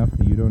young enough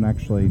that you don't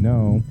actually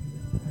know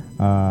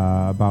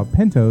about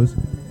Pintos.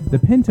 The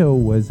Pinto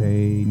was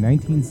a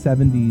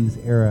 1970s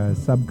era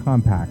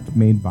subcompact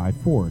made by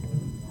Ford.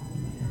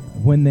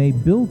 When they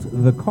built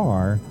the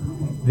car,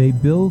 they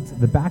built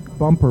the back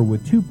bumper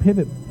with two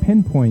pivot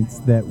pinpoints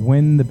that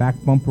when the back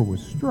bumper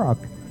was struck,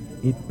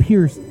 it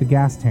pierced the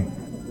gas tank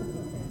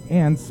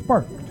and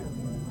sparked.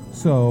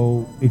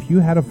 So if you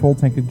had a full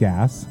tank of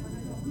gas,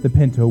 the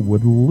Pinto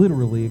would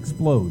literally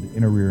explode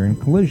in a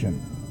rear-end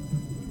collision.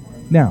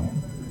 Now,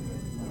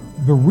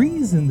 the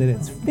reason that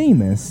it's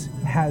famous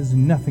has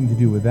nothing to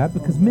do with that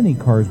because many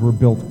cars were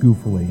built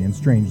goofily and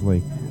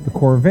strangely. The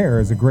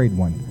Corvair is a great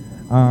one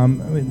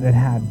that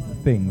had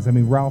things. I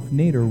mean, Ralph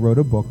Nader wrote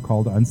a book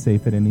called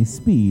Unsafe at Any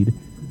Speed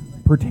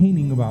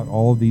pertaining about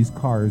all of these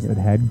cars that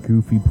had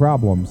goofy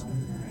problems.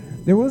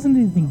 There wasn't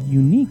anything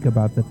unique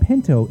about the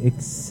Pinto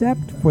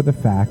except for the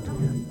fact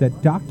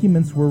that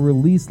documents were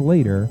released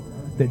later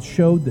that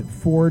showed that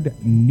Ford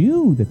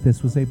knew that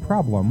this was a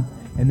problem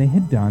and they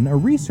had done a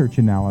research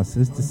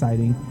analysis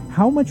deciding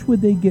how much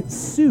would they get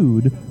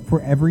sued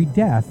for every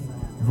death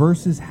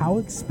versus how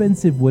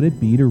expensive would it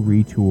be to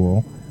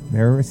retool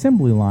their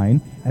assembly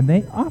line, and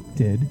they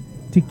opted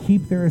to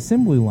keep their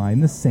assembly line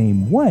the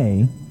same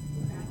way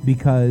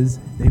because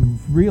they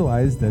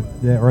realized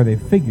or they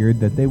figured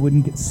that they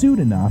wouldn't get sued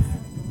enough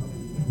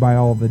by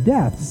all the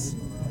deaths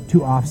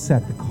to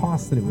offset the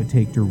cost that it would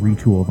take to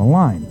retool the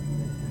line.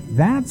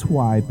 That's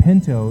why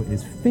Pinto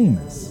is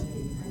famous.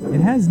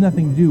 It has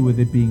nothing to do with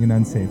it being an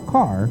unsafe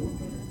car.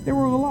 There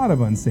were a lot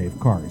of unsafe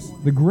cars.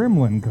 The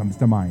Gremlin comes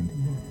to mind.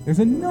 There's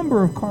a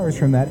number of cars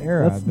from that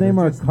era. Let's name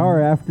our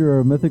car after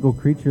a mythical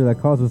creature that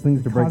causes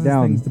things to break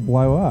down. Things to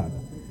blow up.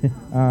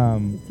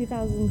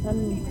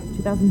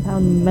 2,000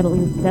 pound metal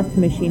death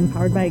machine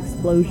powered by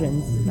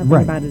explosions.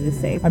 Nothing about it is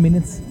safe. I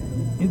mean,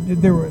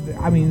 there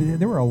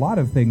were a lot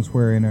of things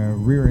where in a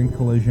rear-end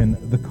collision,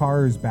 the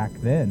cars back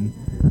then,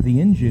 the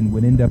engine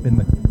would end up in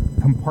the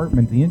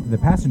compartment, the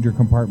passenger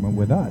compartment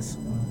with us.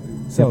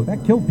 So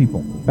that killed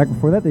people. Back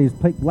before that, they used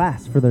plate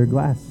glass for their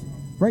glass.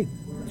 Right.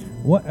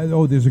 What?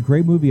 Oh, there's a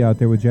great movie out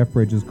there with Jeff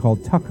Bridges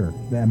called Tucker,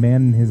 A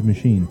Man and His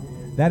Machine.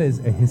 That is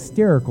a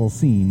hysterical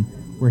scene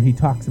where he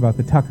talks about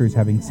the Tuckers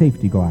having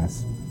safety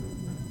glass.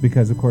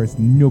 Because, of course,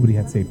 nobody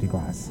had safety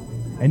glass.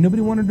 And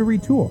nobody wanted to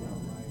retool.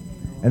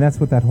 And that's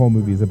what that whole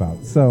movie is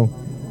about. So,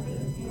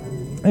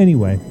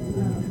 anyway,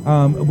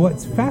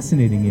 what's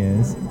fascinating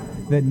is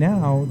that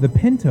now the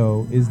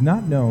Pinto is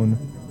not known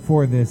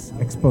for this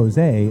expose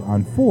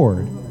on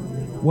Ford.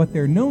 What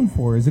they're known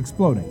for is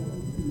exploding.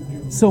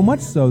 So much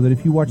so that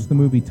if you watch the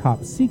movie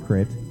Top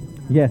Secret,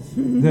 yes,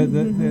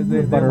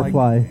 the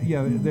butterfly. Like,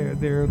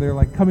 they're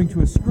like coming to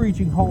a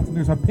screeching halt, and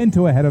there's a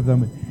Pinto ahead of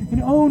them,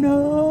 and oh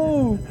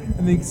no!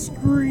 And they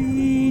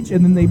screech,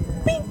 and then they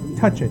beep,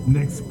 touch it, and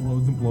it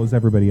explodes and blows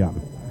everybody up.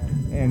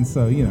 And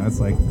so it's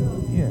like,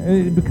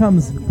 it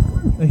becomes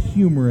a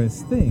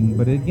humorous thing,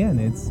 but again,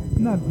 it's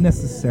not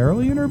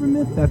necessarily an urban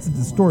myth. That's a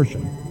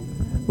distortion.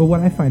 But what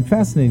I find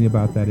fascinating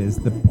about that is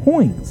the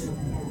point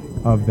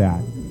of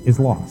that is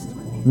lost.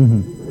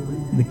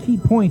 Mm-hmm. The key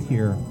point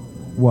here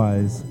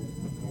was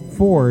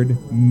Ford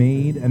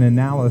made an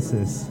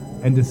analysis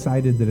and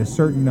decided that a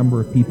certain number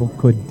of people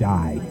could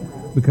die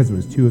because it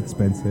was too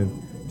expensive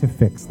to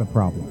fix the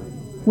problem.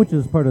 Which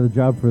is part of the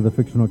job for the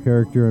fictional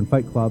character in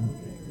Fight Club,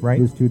 right?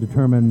 Is to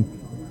determine,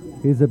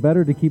 is it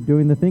better to keep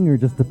doing the thing or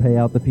just to pay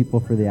out the people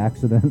for the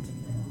accident?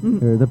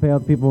 Or to pay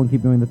out the people and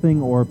keep doing the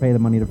thing, or pay the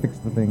money to fix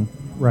the thing?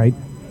 Right.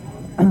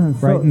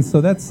 Right, and so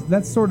that's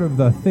sort of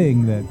the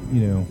thing that,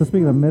 So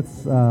speaking of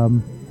myths,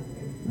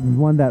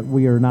 one that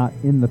we are not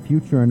in the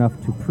future enough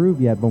to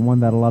prove yet, but one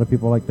that a lot of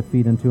people like to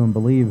feed into and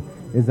believe,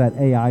 is that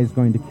AI is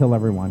going to kill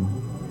everyone.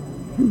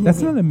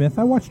 That's not a myth.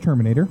 I watched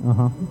Terminator.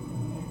 Uh-huh.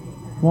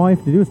 Well, all you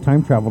have to do is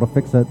time travel to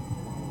fix it.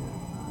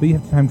 But you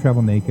have to time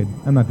travel naked.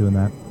 I'm not doing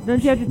that.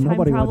 Don't you have to time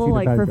Nobody wants travel you to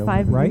like time for travel.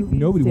 5 Right? movies?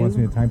 Nobody wants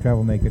too? me to time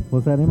travel naked.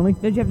 What's that, Emily?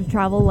 Don't you have to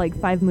travel like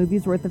 5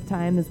 movies worth of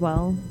time as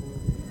well?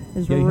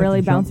 Just Yeah, you have to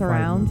really jump bounce 5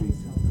 around. movies.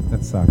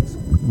 That sucks.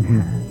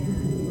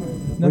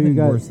 Nothing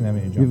worse than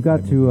having to jump.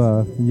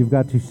 You've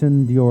got to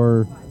send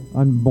your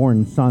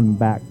unborn son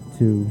back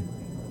to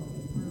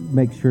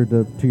make sure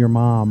to your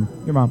mom.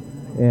 Your mom.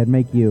 And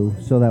make you,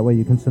 so that way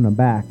you can send him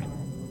back.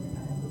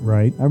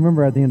 Right. I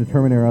remember at the end of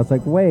Terminator, I was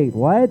like, wait,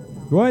 what?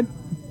 What?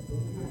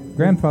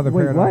 Grandfather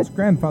Wait, paradox. what?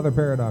 Grandfather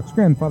paradox.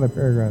 Grandfather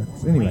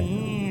paradox.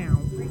 Anyway.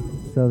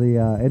 So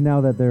and now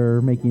that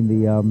they're making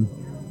the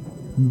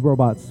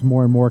robots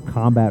more and more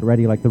combat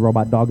ready, like the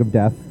robot dog of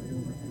death,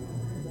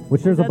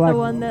 which there's Is a that black. the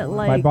one that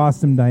By like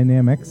Boston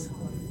Dynamics.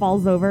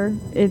 falls over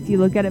if you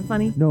look at it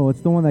funny? No,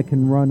 it's the one that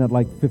can run at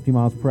like 50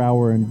 miles per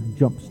hour and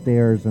jump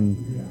stairs and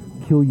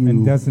kill you.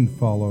 And doesn't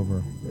fall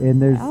over.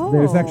 And there's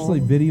There's actually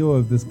video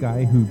of this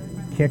guy who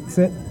kicks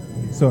it,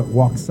 so it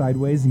walks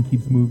sideways and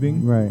keeps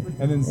moving. Right.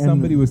 And then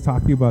somebody was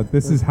talking about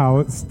this is how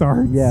it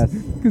starts. Yes.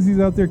 Because he's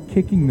out there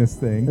kicking this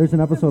thing. There's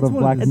an episode of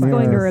Black It's Mirror.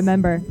 going to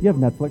remember. You have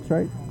Netflix,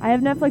 right? I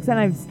have Netflix and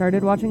I've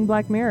started watching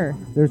Black Mirror.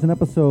 There's an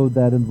episode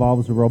that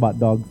involves a robot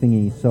dog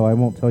thingy, so I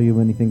won't tell you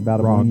anything about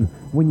it. Wrong.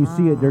 When you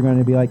see it, you're going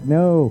to be like,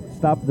 no,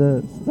 stop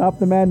the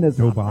madness.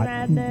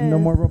 Dobot. No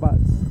more robots.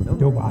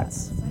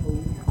 Dobots.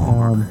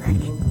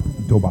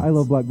 Dobots. I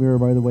love Black Mirror,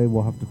 by the way.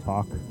 We'll have to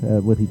talk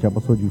with each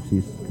episode you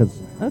see, because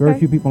there are a Okay.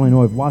 few people I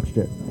know have watched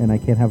it, and I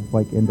can't have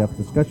like in-depth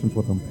discussions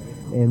with them.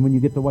 And when you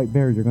get to White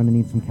Bear, you're going to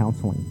need some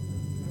counseling.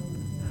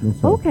 And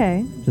so,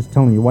 Okay. just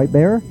telling you, White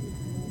Bear,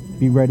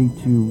 be ready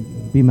to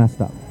be messed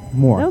up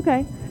more.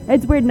 Okay.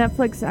 It's weird.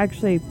 Netflix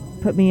actually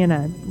put me in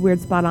a weird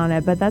spot on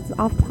it, but that's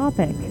off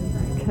topic.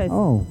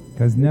 Oh,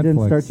 Because it didn't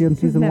Netflix. start you in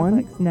season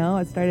one? Netflix, no,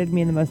 it started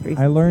me in the most recent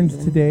I learned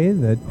season. today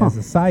that, as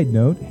a side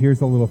note,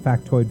 here's a little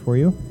factoid for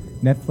you.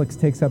 Netflix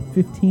takes up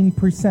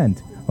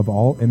 15% of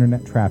all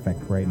internet traffic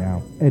right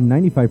now. And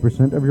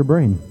 95% of your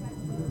brain.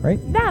 Right?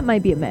 That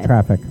might be a myth.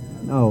 Traffic.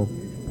 Oh,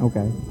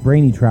 okay.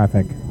 Brainy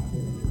traffic.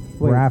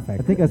 Wait, Graphic.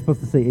 I think I was supposed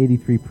to say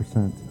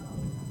 83%.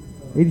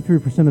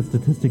 83% of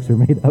statistics are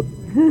made up.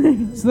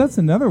 So that's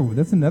another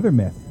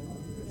myth.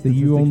 That you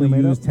Statistics only are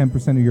made use up?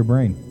 10% of your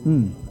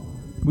brain.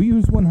 We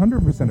use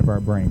 100% of our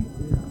brain,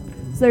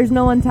 So there's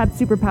no untapped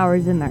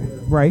superpowers in there.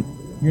 right?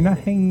 You're not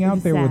hanging out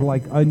is there with sad.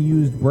 like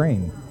unused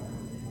brain.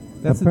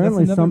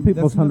 Apparently, another- some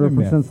people's that's another 100%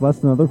 myth, is less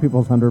than other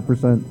people's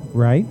 100%.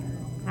 right?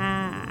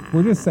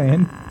 We're just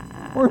saying.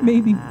 Or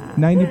maybe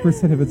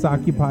 90% of it's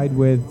occupied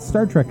with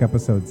Star Trek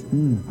episodes.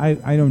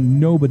 I know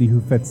nobody who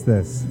fits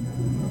this.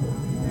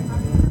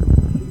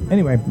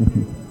 Anyway,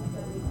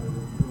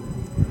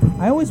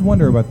 I always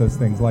wonder about those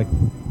things. Like,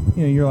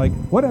 you know, you're like,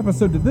 what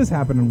episode did this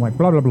happen? And I'm like,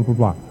 blah, blah, blah, blah,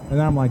 blah. And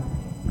then I'm like,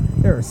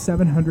 there are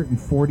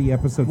 740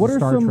 episodes What of are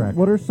Star some Trek.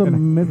 What are And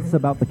some myths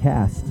about the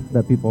cast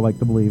that people like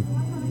to believe?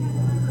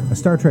 a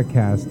Star Trek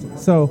cast.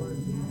 So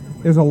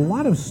there's a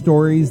lot of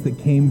stories that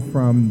came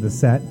from the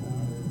set.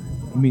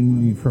 I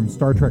mean, from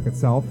Star Trek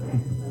itself.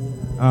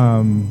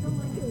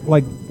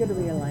 Like, Good to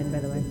realign, by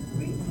the way.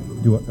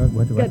 do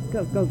what? Do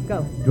Good,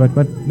 go.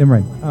 What? Never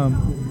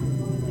mind.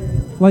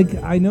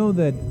 Like, I know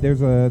that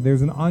there's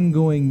an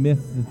ongoing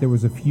myth that there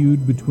was a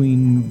feud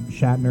between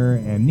Shatner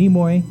and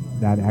Nimoy.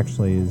 That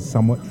actually is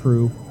somewhat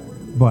true,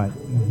 but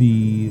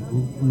the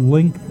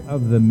length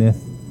of the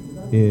myth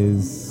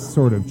is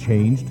sort of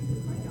changed.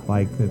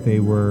 Like that they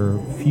were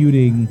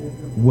feuding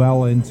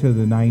well into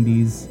the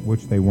 90s,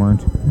 which they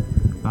weren't.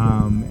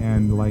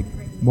 And like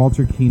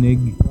Walter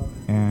Koenig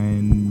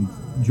and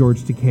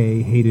George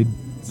Takei hated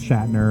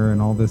Shatner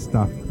and all this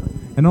stuff.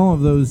 And all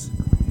of those,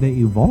 they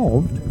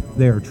evolved.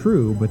 They are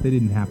true, but they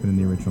didn't happen in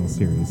the original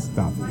series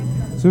stuff.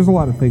 So there's a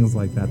lot of things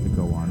like that that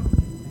go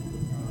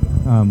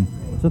on.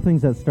 So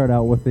things that start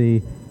out with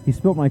the, he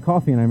spilt my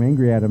coffee and I'm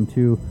angry at him,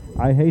 to,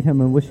 I hate him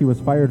and wish he was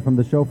fired from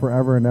the show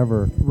forever and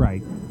ever.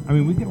 Right. I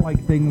mean, we get like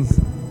things,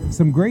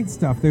 some great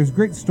stuff. There's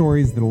great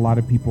stories that a lot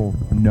of people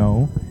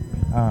know.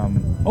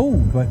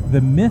 But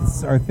the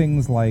myths are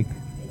things like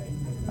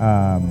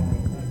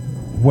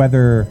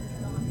whether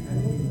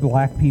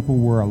black people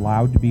were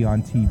allowed to be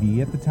on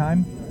TV at the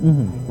time.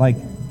 Mm-hmm. Like,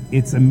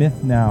 it's a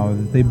myth now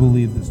that they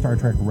believe that Star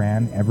Trek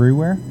ran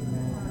everywhere,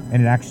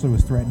 and it actually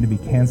was threatened to be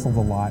canceled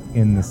a lot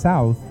in the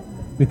South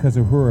because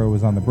Uhura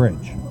was on the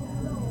bridge.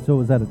 So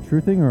is that a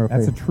true thing or a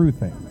That's a fake? true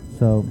thing.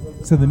 So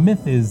So the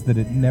myth is that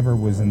it never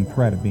was in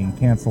threat of being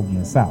canceled in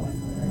the South.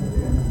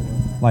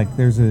 Like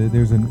there's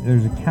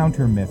a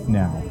counter myth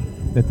now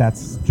that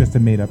that's just a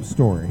made up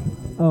story.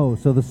 oh,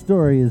 so the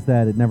story is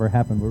that it never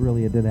happened, but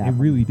really it did happen. It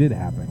really did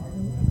happen.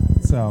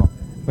 So,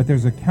 but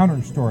there's a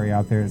counter story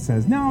out there that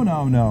says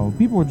no,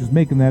 people are just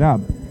making that up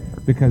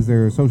because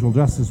they're social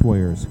justice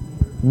warriors.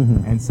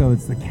 Mm-hmm. And so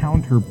it's the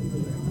counter.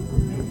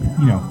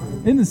 You know,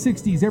 in the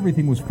 60s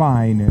everything was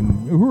fine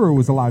and Uhura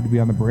was allowed to be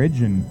on the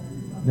bridge, and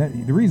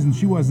that the reason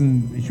she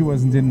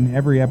wasn't in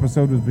every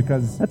episode was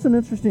because That's an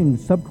interesting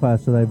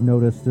subclass that I've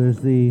noticed. There's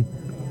the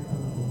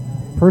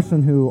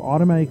person who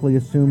automatically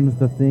assumes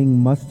the thing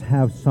must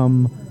have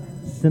some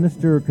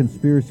sinister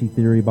conspiracy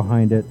theory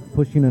behind it,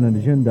 pushing an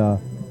agenda,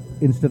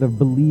 instead of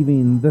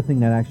believing the thing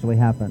that actually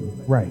happened.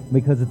 right.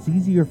 Because it's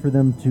easier for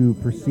them to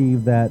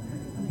perceive that,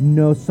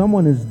 no,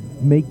 someone is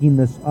making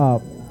this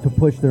up to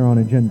push their own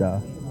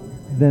agenda,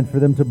 than for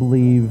them to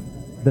believe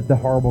that the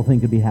horrible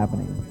thing could be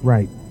happening.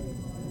 Right.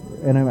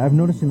 And I'm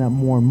noticing that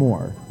more and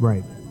more.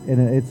 Right. And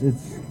it's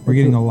We're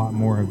getting a lot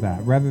more of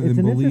that, rather it's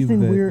than an believe that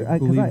interesting weird-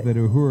 'cause I- that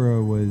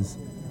Uhura was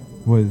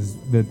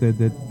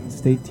that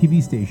state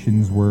TV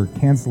stations were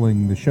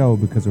canceling the show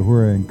because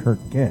Uhura and Kirk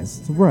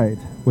kissed, right.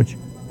 which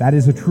that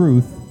is a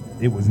truth.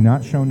 It was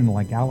not shown in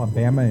like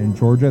Alabama and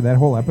Georgia. That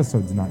whole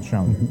episode's not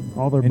shown.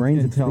 All their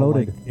brains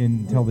exploded.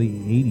 Until the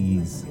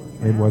 80s.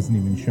 It wasn't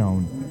even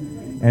shown,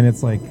 and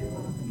it's like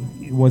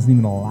it wasn't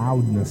even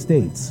allowed in the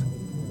States.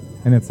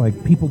 And it's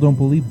like people don't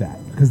believe that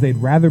because they'd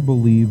rather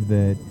believe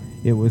that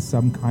it was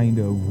some kind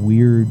of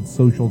weird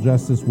social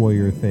justice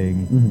warrior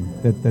thing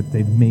that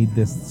they've made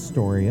this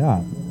story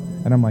up.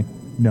 And I'm like,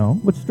 no.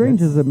 What's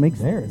strange is it makes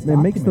those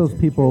documented.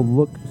 people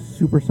look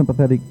super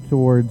sympathetic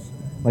towards,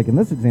 like in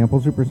this example,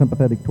 super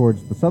sympathetic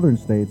towards the southern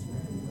states,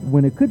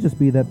 when it could just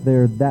be that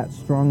they're that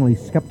strongly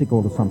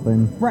skeptical to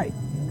something. Right.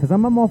 Because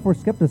I'm all for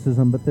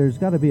skepticism, but there's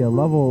got to be a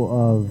level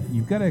of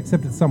You've got to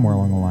accept it somewhere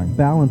along the line.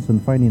 balance in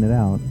finding it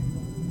out,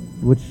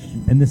 which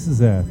And this is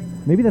a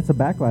maybe that's a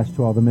backlash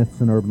to all the myths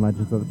and urban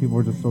legends, that the people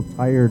are just so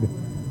tired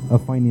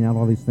of finding out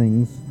all these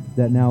things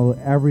that now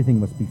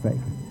everything must be fake.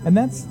 And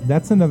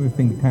that's another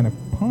thing to kind of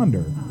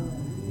ponder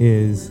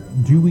is,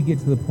 do we get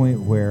to the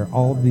point where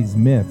all of these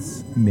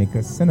myths make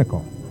us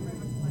cynical?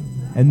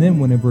 And then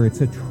whenever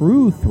it's a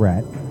true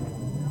threat,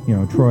 you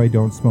know, Troy,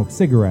 don't smoke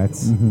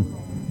cigarettes,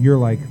 you're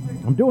like,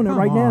 I'm doing it come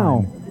right now.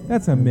 on,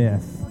 that's a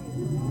myth.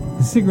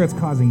 The cigarettes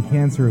causing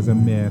cancer is a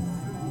myth,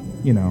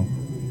 you know,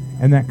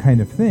 and that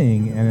kind of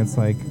thing. And it's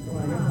like,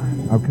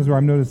 because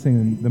I'm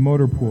noticing the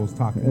motor pool's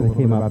talking a they little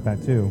bit came up. about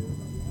that too.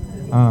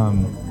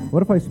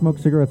 What if I smoke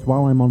cigarettes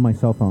while I'm on my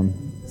cell phone?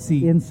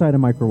 See, Inside a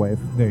microwave.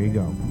 there you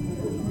go.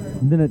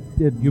 And then it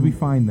You'll be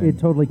fine then. It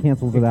totally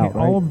cancels it out,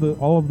 right?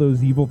 All of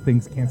those evil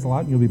things cancel out,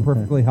 and you'll be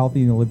perfectly healthy,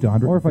 and you'll live to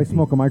 100. Or if I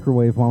smoke a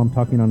microwave while I'm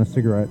talking on a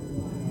cigarette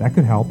that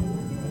could help.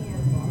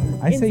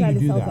 I say Inside you a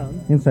do cell that.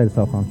 phone. inside a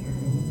cell phone.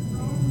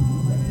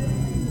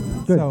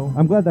 Good. So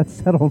I'm glad that's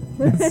settled.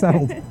 it's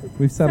settled.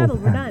 We've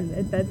settled. We're done.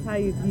 That's how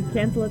you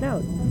cancel it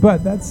out.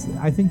 But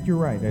I think you're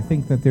right. I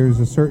think that there's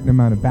a certain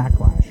amount of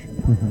backlash.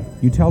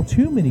 You tell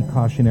too many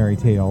cautionary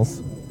tales,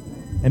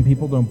 and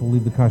people don't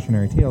believe the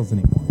cautionary tales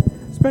anymore,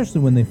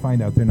 especially when they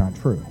find out they're not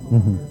true,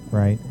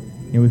 right?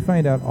 And we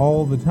find out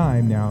all the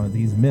time now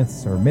these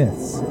myths are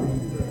myths,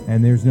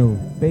 and there's no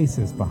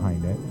basis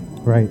behind it.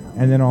 Right.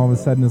 And then all of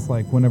a sudden it's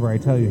like whenever I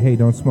tell you, hey,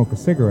 don't smoke a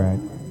cigarette,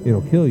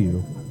 it'll kill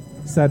you,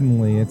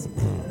 suddenly it's,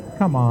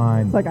 come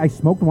on. It's like I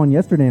smoked one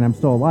yesterday and I'm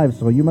still alive,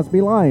 so you must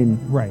be lying.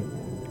 Right.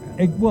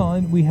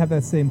 And we have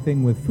that same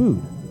thing with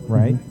food,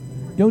 right?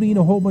 Don't eat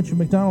a whole bunch of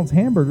McDonald's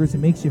hamburgers, it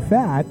makes you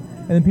fat.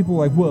 And then people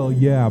are like, well,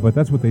 yeah, but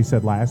that's what they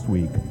said last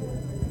week.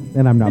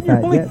 And I'm not And you're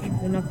fat like,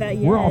 yet. They're not fat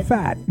yet. We're all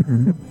fat.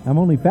 I'm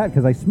only fat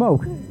because I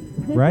smoke.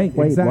 Right?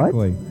 Wait,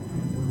 exactly.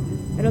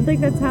 I don't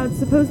think that's how it's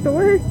supposed to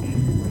work.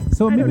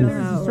 So I don't maybe know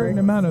there's how a it certain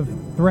works. amount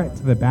of threat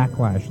to the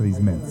backlash of these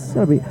myths.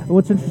 Gotta be.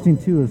 What's interesting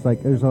too is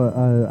like there's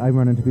I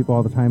run into people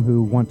all the time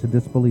who want to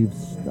disbelieve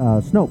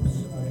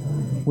Snopes,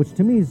 which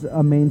to me is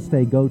a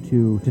mainstay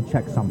go-to to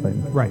check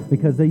something. Right.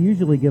 Because they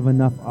usually give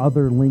enough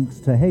other links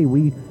to, hey,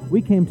 we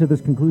came to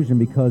this conclusion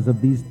because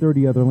of these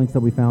 30 other links that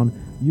we found.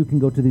 You can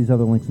go to these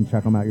other links and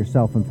check them out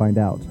yourself and find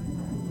out.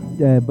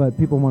 But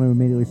people want to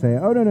immediately say,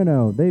 oh,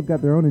 no, they've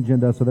got their own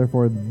agenda, so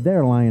therefore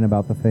they're lying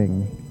about the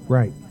thing.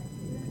 Right.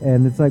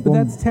 And it's like, But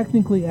well, that's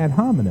technically ad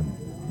hominem.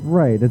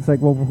 right. It's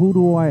like, well, who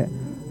do I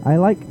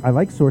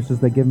like sources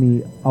that give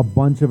me a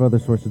bunch of other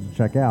sources to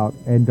check out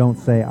and don't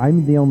say,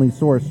 I'm the only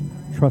source,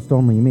 trust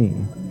only me.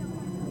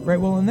 Right,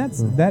 well, and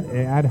that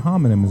ad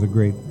hominem is a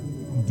great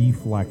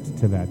deflect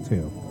to that,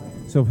 too.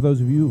 So for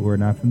those of you who are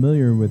not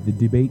familiar with the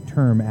debate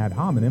term ad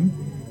hominem,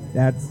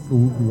 that's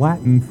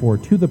Latin for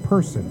to the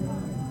person.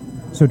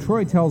 So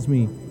Troy tells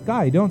me,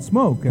 Guy, don't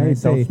smoke. And Hey, I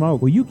say, don't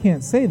smoke. well, you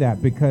can't say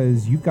that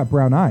because you've got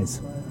brown eyes.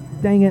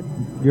 Dang it.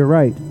 You're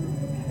right.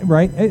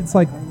 Right? It's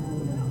like,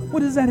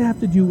 what does that have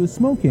to do with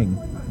smoking?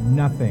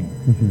 Nothing.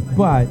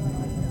 But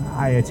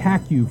I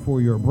attack you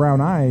for your brown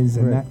eyes,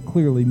 and Right. that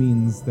clearly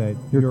means that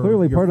You're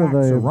clearly your part of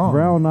facts the are wrong.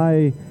 brown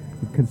eye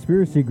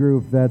conspiracy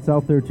group that's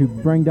out there to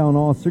bring down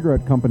all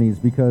cigarette companies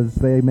because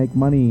they make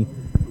money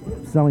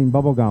selling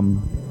bubble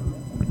gum.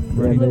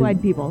 Right.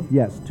 Blue-eyed people.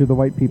 Yes, to the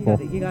white people.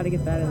 You gotta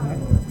get that in there.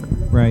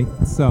 Right.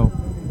 So,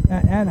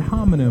 ad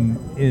hominem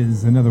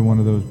is another one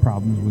of those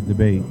problems with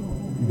debate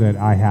that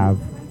I have.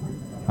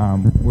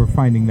 We're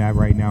finding that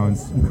right now in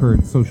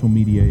current social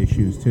media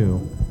issues too.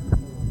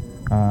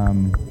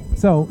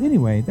 So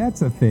anyway,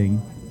 that's a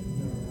thing.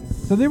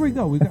 So there we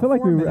go. We've got I feel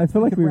like 4 we minutes.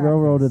 we can wrap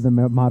railroaded this. the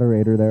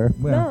moderator there.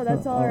 Well, No,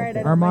 that's all right. I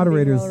don't our mind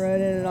being moderators-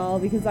 railroaded at all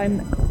because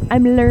I'm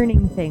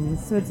learning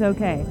things, so it's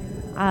okay.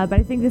 But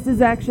I think this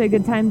is actually a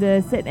good time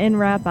to sit and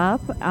wrap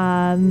up.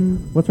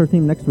 What's our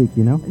theme next week,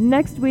 you know?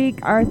 Next week,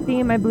 our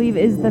theme, I believe,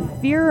 is the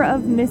fear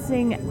of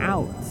missing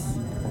out.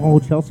 Oh,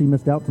 Chelsea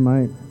missed out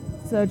tonight.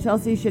 So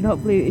Chelsea should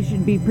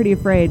be pretty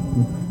afraid.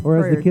 Or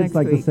as For the kids next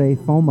like week. to say,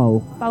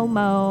 FOMO.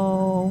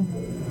 FOMO.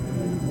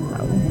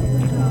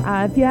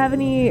 If you have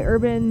any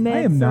urban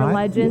I am myths or not.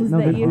 legends No,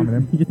 that you're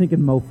thinking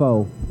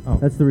mofo. Oh.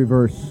 That's the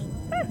reverse.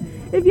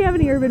 If you have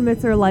any urban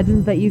myths or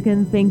legends that you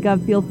can think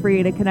of, feel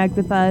free to connect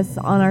with us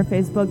on our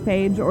Facebook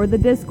page or the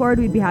Discord.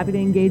 We'd be happy to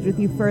engage with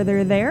you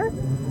further there.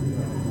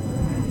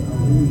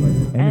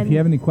 And if you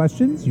have any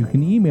questions, you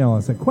can email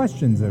us at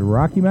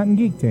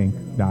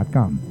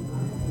questions@RockyMountainGeekTank.com.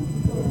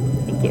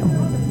 Thank you.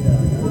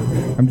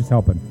 I'm just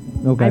helping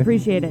Okay. I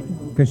appreciate it.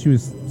 because she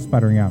was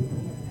sputtering out.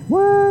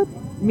 What?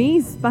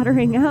 Me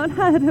sputtering out?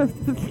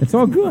 It's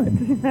all good.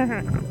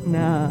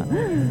 No.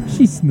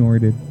 She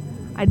snorted.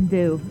 I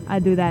do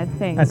that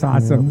thing. That's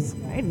awesome.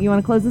 Right, you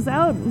want to close this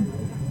out?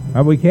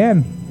 We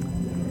can.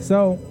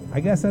 So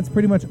I guess that's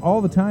pretty much all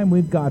the time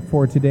we've got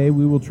for today.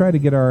 We will try to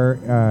get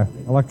our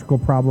electrical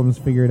problems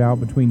figured out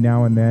between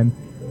now and then.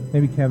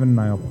 Maybe Kevin and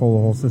I will pull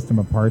the whole system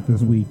apart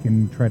this week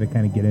and try to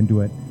kind of get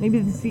into it. Maybe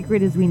the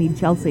secret is we need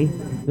Chelsea.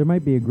 There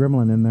might be a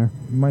gremlin in there.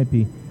 Might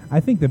be. I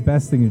think the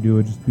best thing to do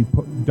would just be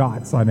put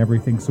dots on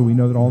everything so we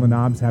know that all the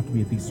knobs have to be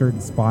at these certain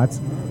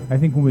spots. I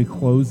think when we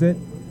close it,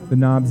 the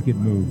knobs get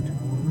moved.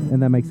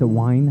 And that makes it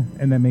whine.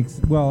 And that makes,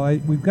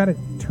 we've got it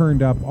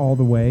turned up all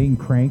the way and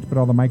cranked, but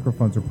all the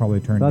microphones are probably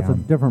turned That's a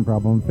down. different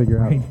problem to figure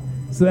Right. out.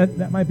 So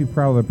that might be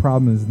probably the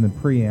problem is in the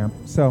preamp.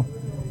 So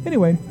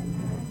anyway,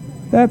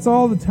 that's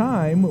all the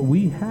time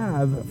we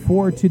have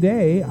for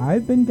today.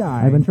 I've been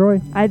Guy. I've been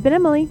Troy. I've been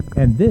Emily.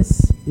 And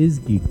this is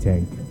Geek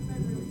Tank.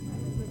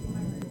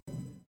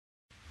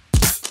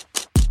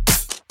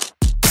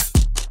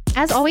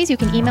 As always, you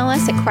can email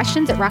us at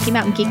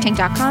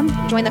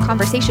questions@RockyMountainGeekTank.com. Join the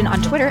conversation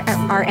on Twitter at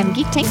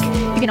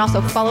RMGeekTank. You can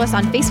also follow us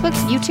on Facebook,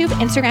 YouTube,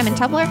 Instagram, and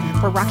Tumblr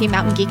for Rocky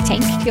Mountain Geek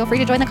Tank. Feel free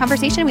to join the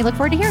conversation. We look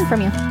forward to hearing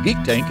from you.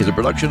 Geek Tank is a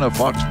production of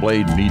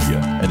Foxblade Media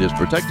and is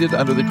protected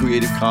under the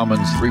Creative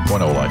Commons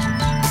 3.0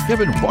 license.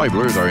 Kevin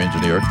Weibler is our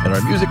engineer, and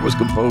our music was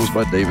composed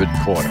by David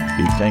Corner.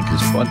 Geek Tank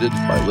is funded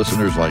by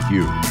listeners like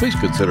you. Please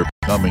consider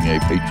becoming a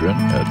patron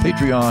at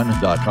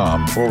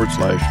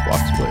patreon.com/Foxblade.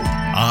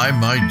 I'm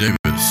Mike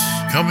Davis,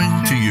 coming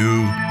to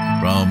you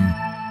from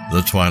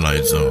The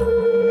Twilight Zone.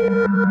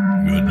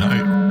 Good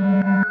night.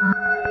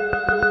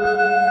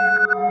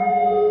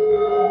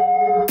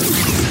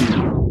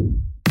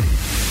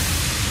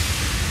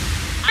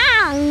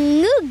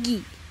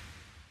 Noogie.